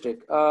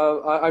realistic.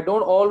 I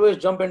don't always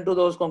jump into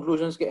those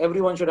conclusions.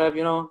 Everyone should have,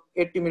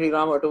 80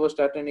 milligram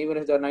atorvastatin, even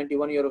if they're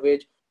 91 years of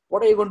age.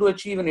 What are you going to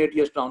achieve in 8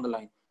 years down the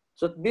line?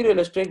 So be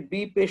realistic,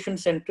 be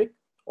patient-centric.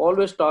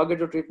 Always target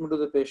your treatment to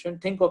the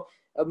patient. Think of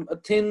a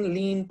thin,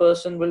 lean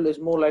person is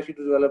more likely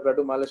to develop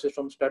rhabdomyolysis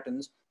from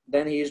statins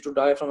than he is to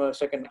die from a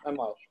second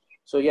MR.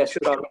 So yes,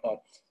 target that.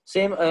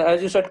 Same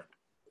as you said,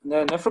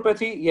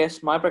 nephropathy.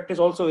 Yes, my practice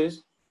also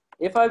is.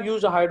 If I've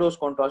used a high dose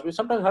contrast, which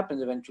sometimes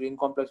happens eventually in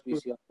complex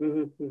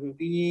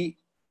PCR,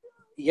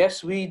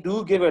 yes, we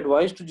do give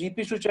advice to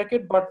GPs to check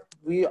it, but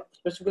we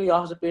specifically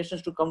ask the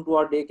patients to come to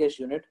our day case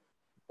unit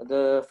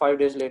the 5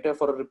 days later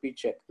for a repeat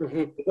check.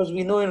 Because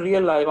we know in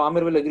real life,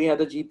 Amir will agree,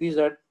 other GPs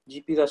that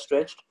GPs are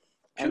stretched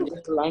and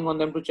just relying on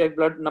them to check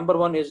blood. Number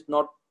one is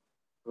not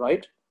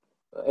right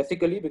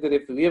ethically, because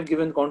if we have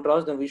given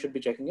contrast, then we should be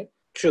checking it.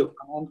 True.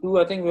 And two,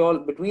 I think we all,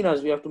 between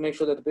us, we have to make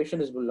sure that the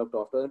patient is well looked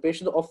after. And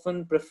patients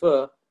often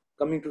prefer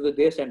coming to the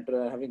day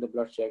center and having the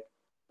blood checked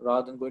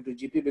rather than going to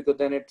GP, because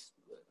then it's,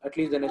 at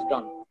least then it's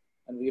done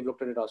and we've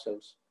looked at it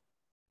ourselves.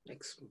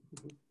 Excellent.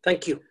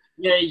 Thank you.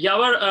 Yeah,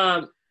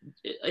 Yawar,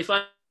 if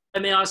I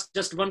may ask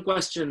just one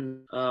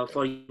question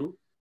for you,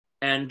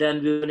 and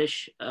then we'll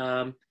finish.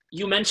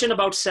 You mentioned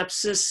about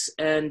sepsis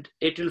and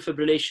atrial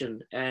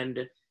fibrillation,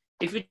 and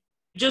if we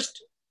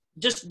just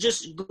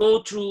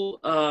go through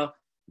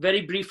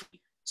very briefly.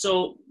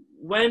 So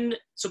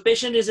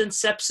patient is in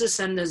sepsis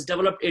and has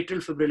developed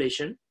atrial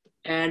fibrillation,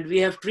 and we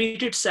have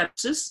treated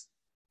sepsis,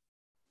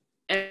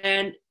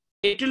 and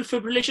atrial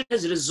fibrillation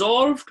has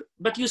resolved,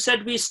 but you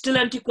said we still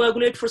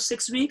anticoagulate for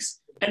 6 weeks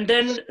and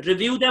then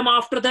review them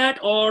after that?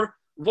 Or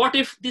what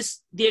if the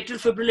atrial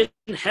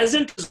fibrillation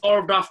hasn't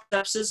resolved after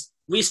sepsis?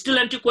 We still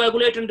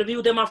anticoagulate and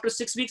review them after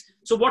 6 weeks.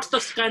 So what's the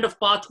kind of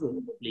pathway,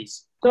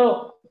 please?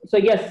 So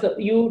yes,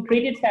 you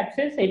treated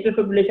sepsis, atrial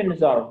fibrillation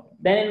resolved.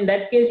 Then in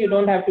that case, you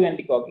don't have to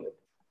anticoagulate.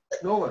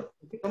 No one.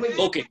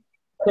 Okay.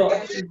 So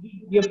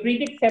you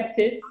treated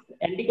sepsis,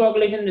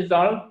 anticoagulation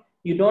resolved.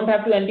 You don't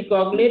have to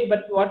anticoagulate,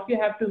 but what you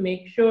have to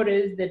make sure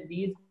is that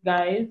these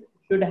guys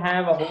should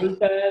have a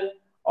Holter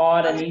or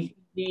an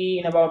ECG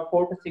in about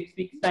 4 to 6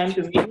 weeks time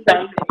to make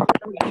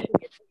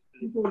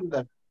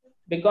sure,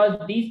 because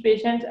these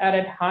patients are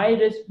at high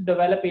risk to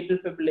develop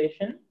atrial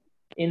fibrillation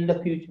in the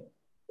future.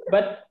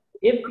 But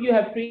if you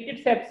have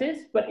treated sepsis,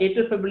 but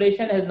atrial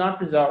fibrillation has not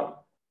resolved,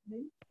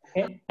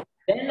 okay,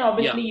 then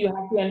obviously you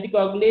have to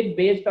anticoagulate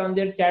based on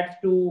their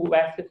CHATS2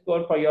 VASC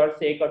score for your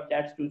sake, or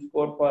CHATS2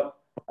 score for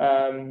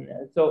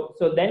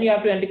so then you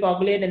have to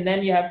anticoagulate, and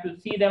then you have to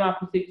see them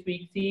after 6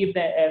 weeks, see if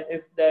the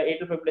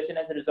atrial fibrillation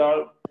has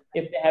resolved.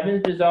 If they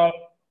haven't resolved,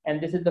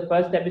 and this is the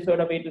first episode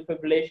of atrial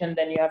fibrillation,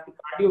 then you have to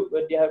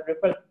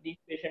refer these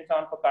patients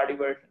on for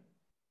cardioversion.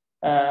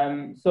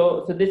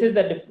 So this is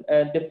the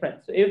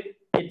difference. So if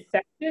it's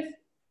sepsis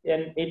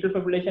and atrial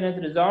fibrillation has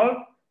resolved,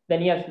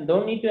 then yes,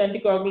 don't need to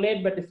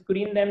anticoagulate, but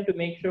screen them to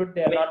make sure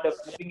they are not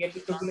developing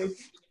atrial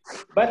fibrillation.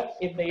 But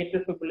if the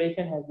atrial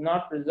fibrillation has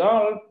not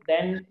resolved,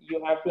 then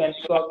you have to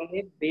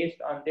anticoagulate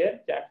based on their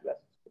CHATS VASC.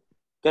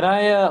 Can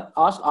I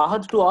ask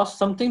Ahad to ask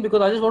something,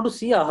 because I just want to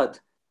see Ahad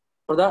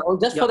for that, or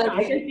just for that.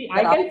 I can see.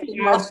 I'm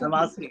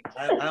asking.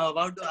 I'm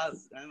about to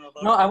ask.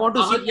 No, I want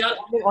to see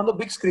on the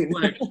big screen.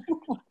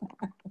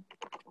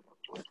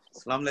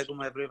 Assalamu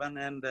alaikum everyone,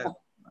 and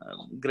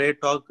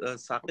great talk,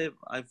 Saqib.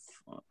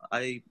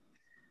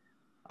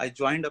 I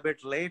joined a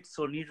bit late,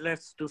 so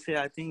needless to say,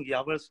 I think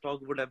Yawar's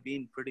talk would have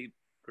been pretty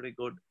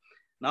good.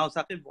 Now,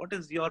 Saqib, what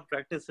is your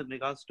practice in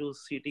regards to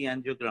CT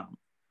angiogram?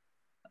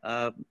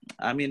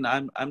 I mean,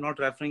 I'm not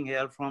referring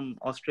here from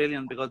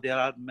Australian, because there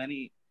are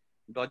many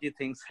dodgy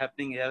things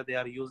happening here. They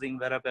are using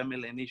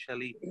verapamil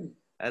initially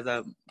as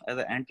an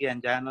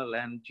anti-anginal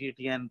and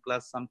GTN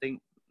plus something.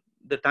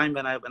 The time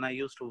when I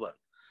used to work,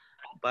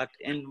 but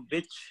in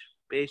which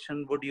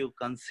patient would you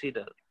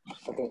consider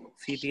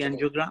CT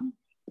angiogram?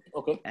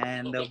 Okay.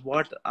 And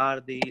what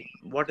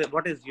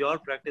is your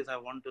practice? I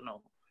want to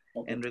know.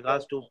 Okay. In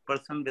regards to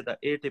person with an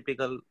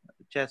atypical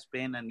chest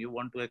pain, and you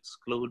want to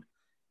exclude,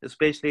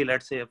 especially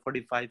let's say a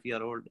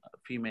 45-year-old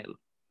female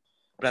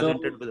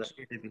presented with an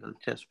atypical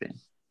chest pain.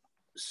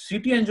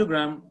 CT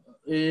angiogram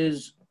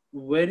is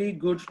very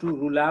good to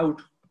rule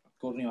out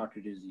coronary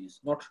artery disease,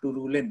 not to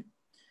rule in,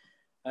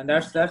 and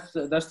that's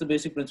the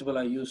basic principle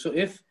I use. So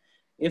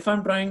if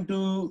I'm trying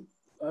to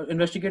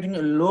investigating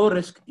a low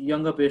risk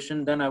younger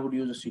patient, then I would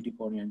use a CT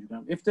coronary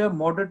angiogram. If they're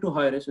moderate to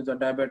high risk, with a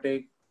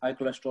diabetic, high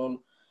cholesterol,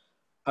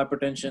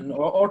 hypertension,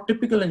 or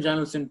typical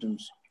anginal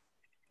symptoms,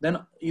 then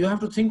you have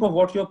to think of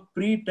what your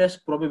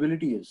pre-test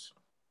probability is.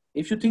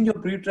 If you think your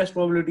pre-test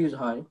probability is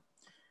high,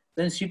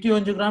 then CT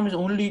angiogram is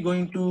only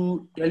going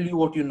to tell you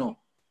what you know.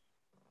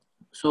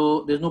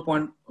 So there's no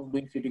point of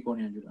doing CT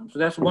coronary angiogram. So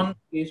that's one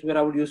case where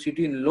I would use CT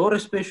in low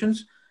risk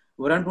patients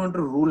where I'm going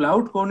to rule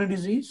out coronary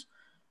disease,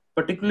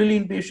 particularly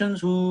in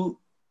patients who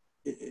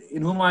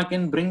in whom I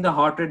can bring the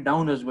heart rate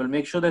down as well.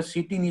 Make sure that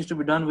CT needs to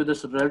be done with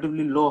a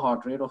relatively low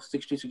heart rate of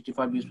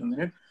 60-65 beats per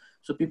minute.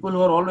 So people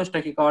who are always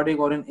tachycardic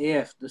or in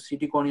AF, the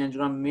CT coronary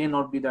angiogram may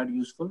not be that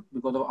useful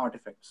because of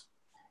artifacts.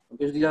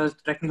 Okay, so these are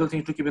technical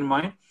things to keep in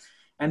mind.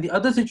 And the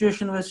other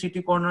situation where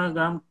CT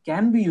coronarogram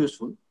can be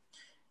useful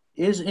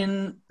is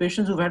in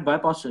patients who've had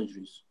bypass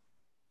surgeries.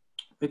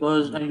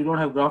 Because and you don't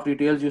have graft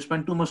details, you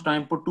spend too much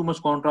time, put too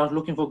much contrast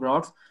looking for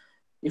grafts.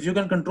 If you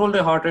can control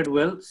the heart rate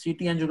well,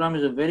 CT angiogram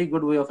is a very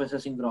good way of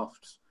assessing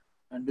grafts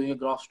and doing a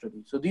graft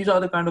study. So these are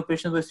the kind of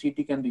patients where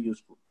CT can be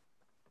useful.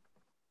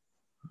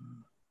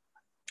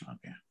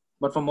 Okay.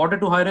 But for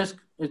moderate to high risk,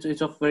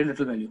 it's of very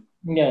little value.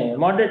 Yeah,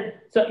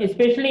 moderate. So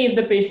especially if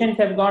the patients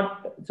have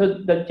got, so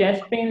the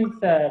chest pains,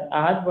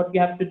 Ahad, what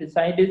you have to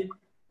decide is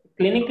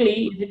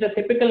clinically, is it a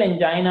typical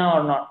angina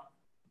or not?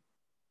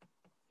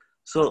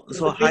 So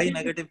high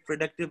negative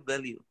predictive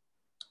value.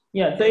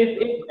 Yeah. So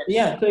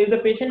if the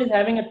patient is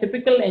having a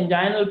typical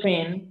anginal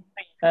pain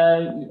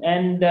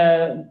and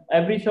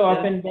every so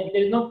often, then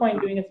there is no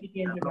point doing a CT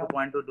angiogram. No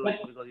point to do it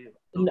because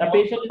a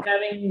patient is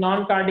having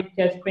non-cardiac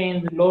chest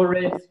pains, low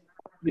risk.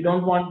 We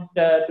don't want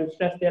to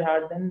stress their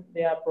heart. Then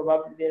they're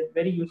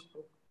very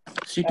useful.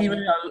 CT,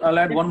 I'll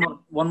add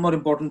one more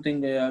important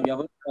thing,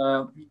 Yawar.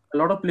 A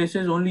lot of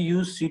places only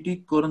use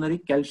CT coronary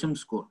calcium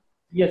score.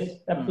 Yes,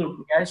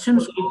 absolutely. Calcium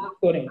score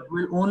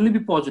will only be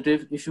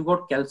positive if you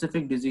got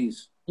calcific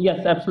disease.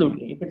 Yes,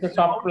 absolutely. If it's a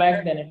soft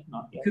plaque, then it's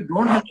not. If you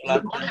don't have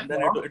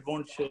then it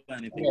won't show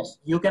anything. Yes,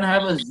 you can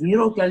have a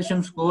 0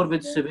 calcium score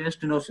with severe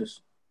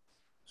stenosis.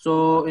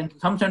 So in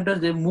some centers,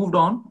 they've moved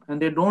on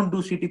and they don't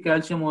do CT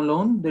calcium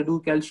alone. They do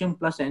calcium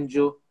plus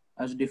angio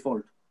as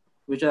default,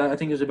 which I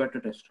think is a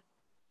better test.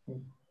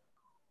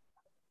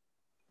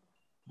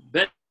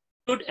 Very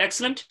good,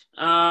 excellent.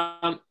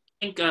 I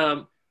think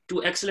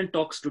 2 excellent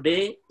talks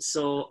today.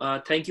 So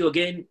thank you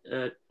again,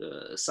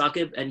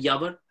 Saqib and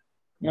Yawar.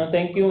 No,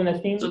 thank you,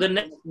 Naseem. So the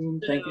next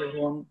thank you,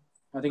 everyone.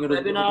 I think it was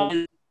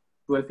webinar.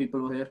 12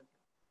 people were here.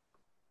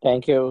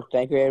 Thank you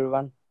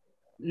everyone.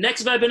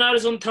 Next webinar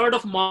is on 3rd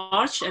of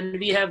March, and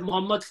we have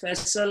Mohammed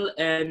Faisal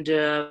and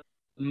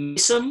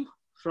Naseem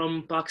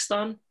from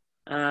Pakistan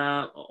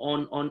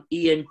on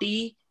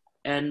ENT,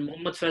 and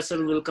Mohammed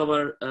Faisal will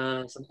cover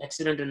some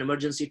accident and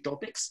emergency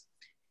topics.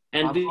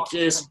 And which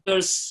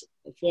speakers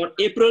for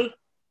April,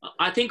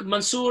 I think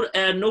Mansoor,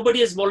 nobody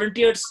has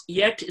volunteered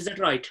yet, is that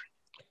right?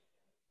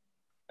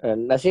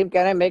 Naseem,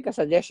 can I make a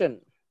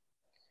suggestion?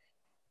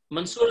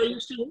 Mansoor, are you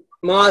still?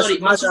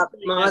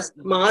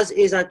 Maz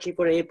is actually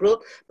for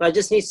April, but I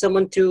just need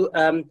someone to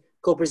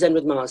co-present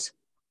with Maz.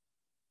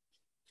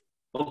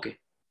 Okay.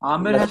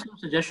 Amir has some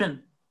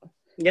suggestion.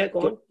 Yeah, go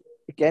on.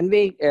 Can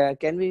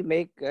we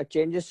make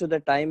changes to the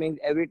timing?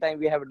 Every time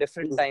we have a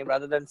different time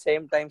rather than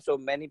same time, so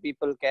many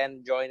people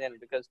can join in,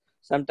 because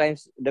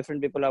sometimes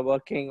different people are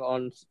working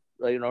on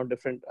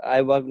different.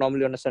 I work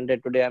normally on a Sunday.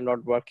 Today I'm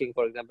not working,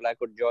 for example. I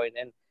could join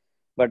in,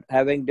 but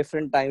having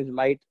different times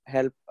might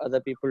help other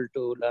people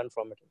to learn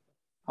from it.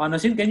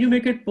 Naseem, can you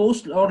make it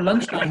post or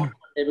lunch time?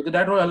 Because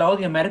that will allow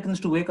the Americans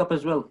to wake up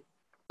as well.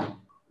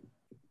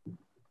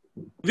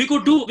 We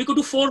could do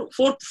 4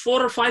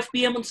 or 5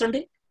 p.m. on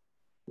Sunday.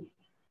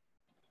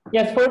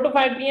 Yes, 4 to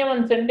 5 p.m.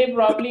 on Sunday.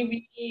 Probably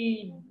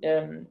we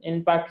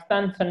in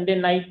Pakistan Sunday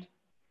night.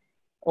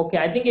 Okay,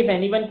 I think if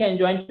anyone can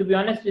join, to be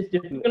honest, it's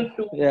difficult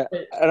to. Yeah,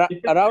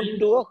 around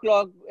 2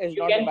 o'clock is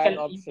not a bad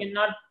option.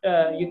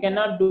 You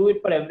cannot do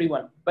it for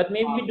everyone, but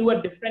maybe we do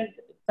a different.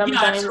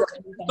 Sometimes.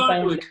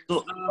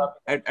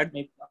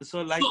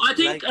 So I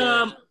think.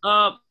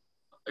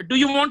 Do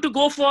you want to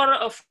go for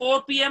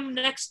 4 p.m.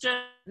 next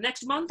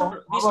month?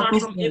 Or we start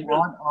from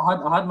April.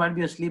 Ahad might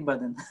be asleep by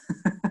then.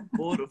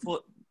 4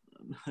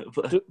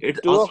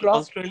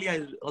 Australia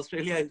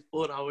is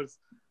 4 hours.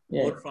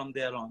 Yeah. From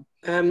there on.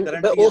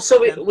 But also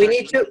we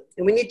need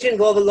to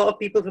involve a lot of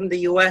people from the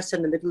US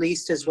and the Middle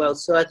East as well.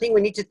 So I think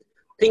we need to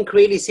think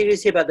really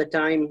seriously about the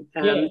time.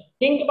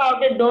 Think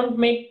about it. Don't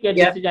make a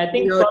decision. I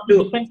think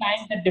probably different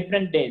times at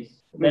different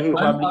days.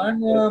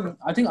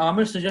 I think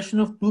Amir's suggestion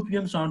of 2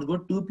 p.m. sounds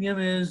good. 2 p.m.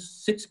 is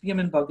 6 p.m.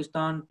 in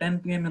Pakistan, 10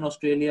 p.m. in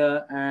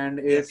Australia, and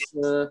it's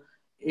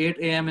 8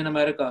 a.m. in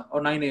America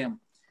or 9 a.m.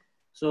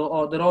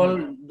 So they're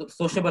all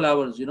sociable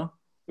hours,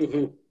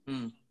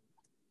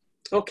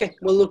 Okay,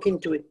 we'll look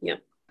into it. Yeah.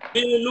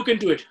 We'll look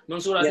into it.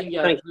 Mansoor, I think,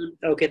 yeah.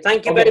 Okay,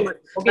 thank you very much.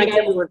 Thank you,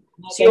 everyone.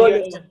 See you all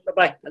later.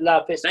 Bye-bye.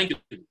 Allah Hafiz. Thank you.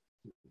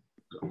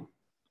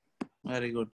 Very good.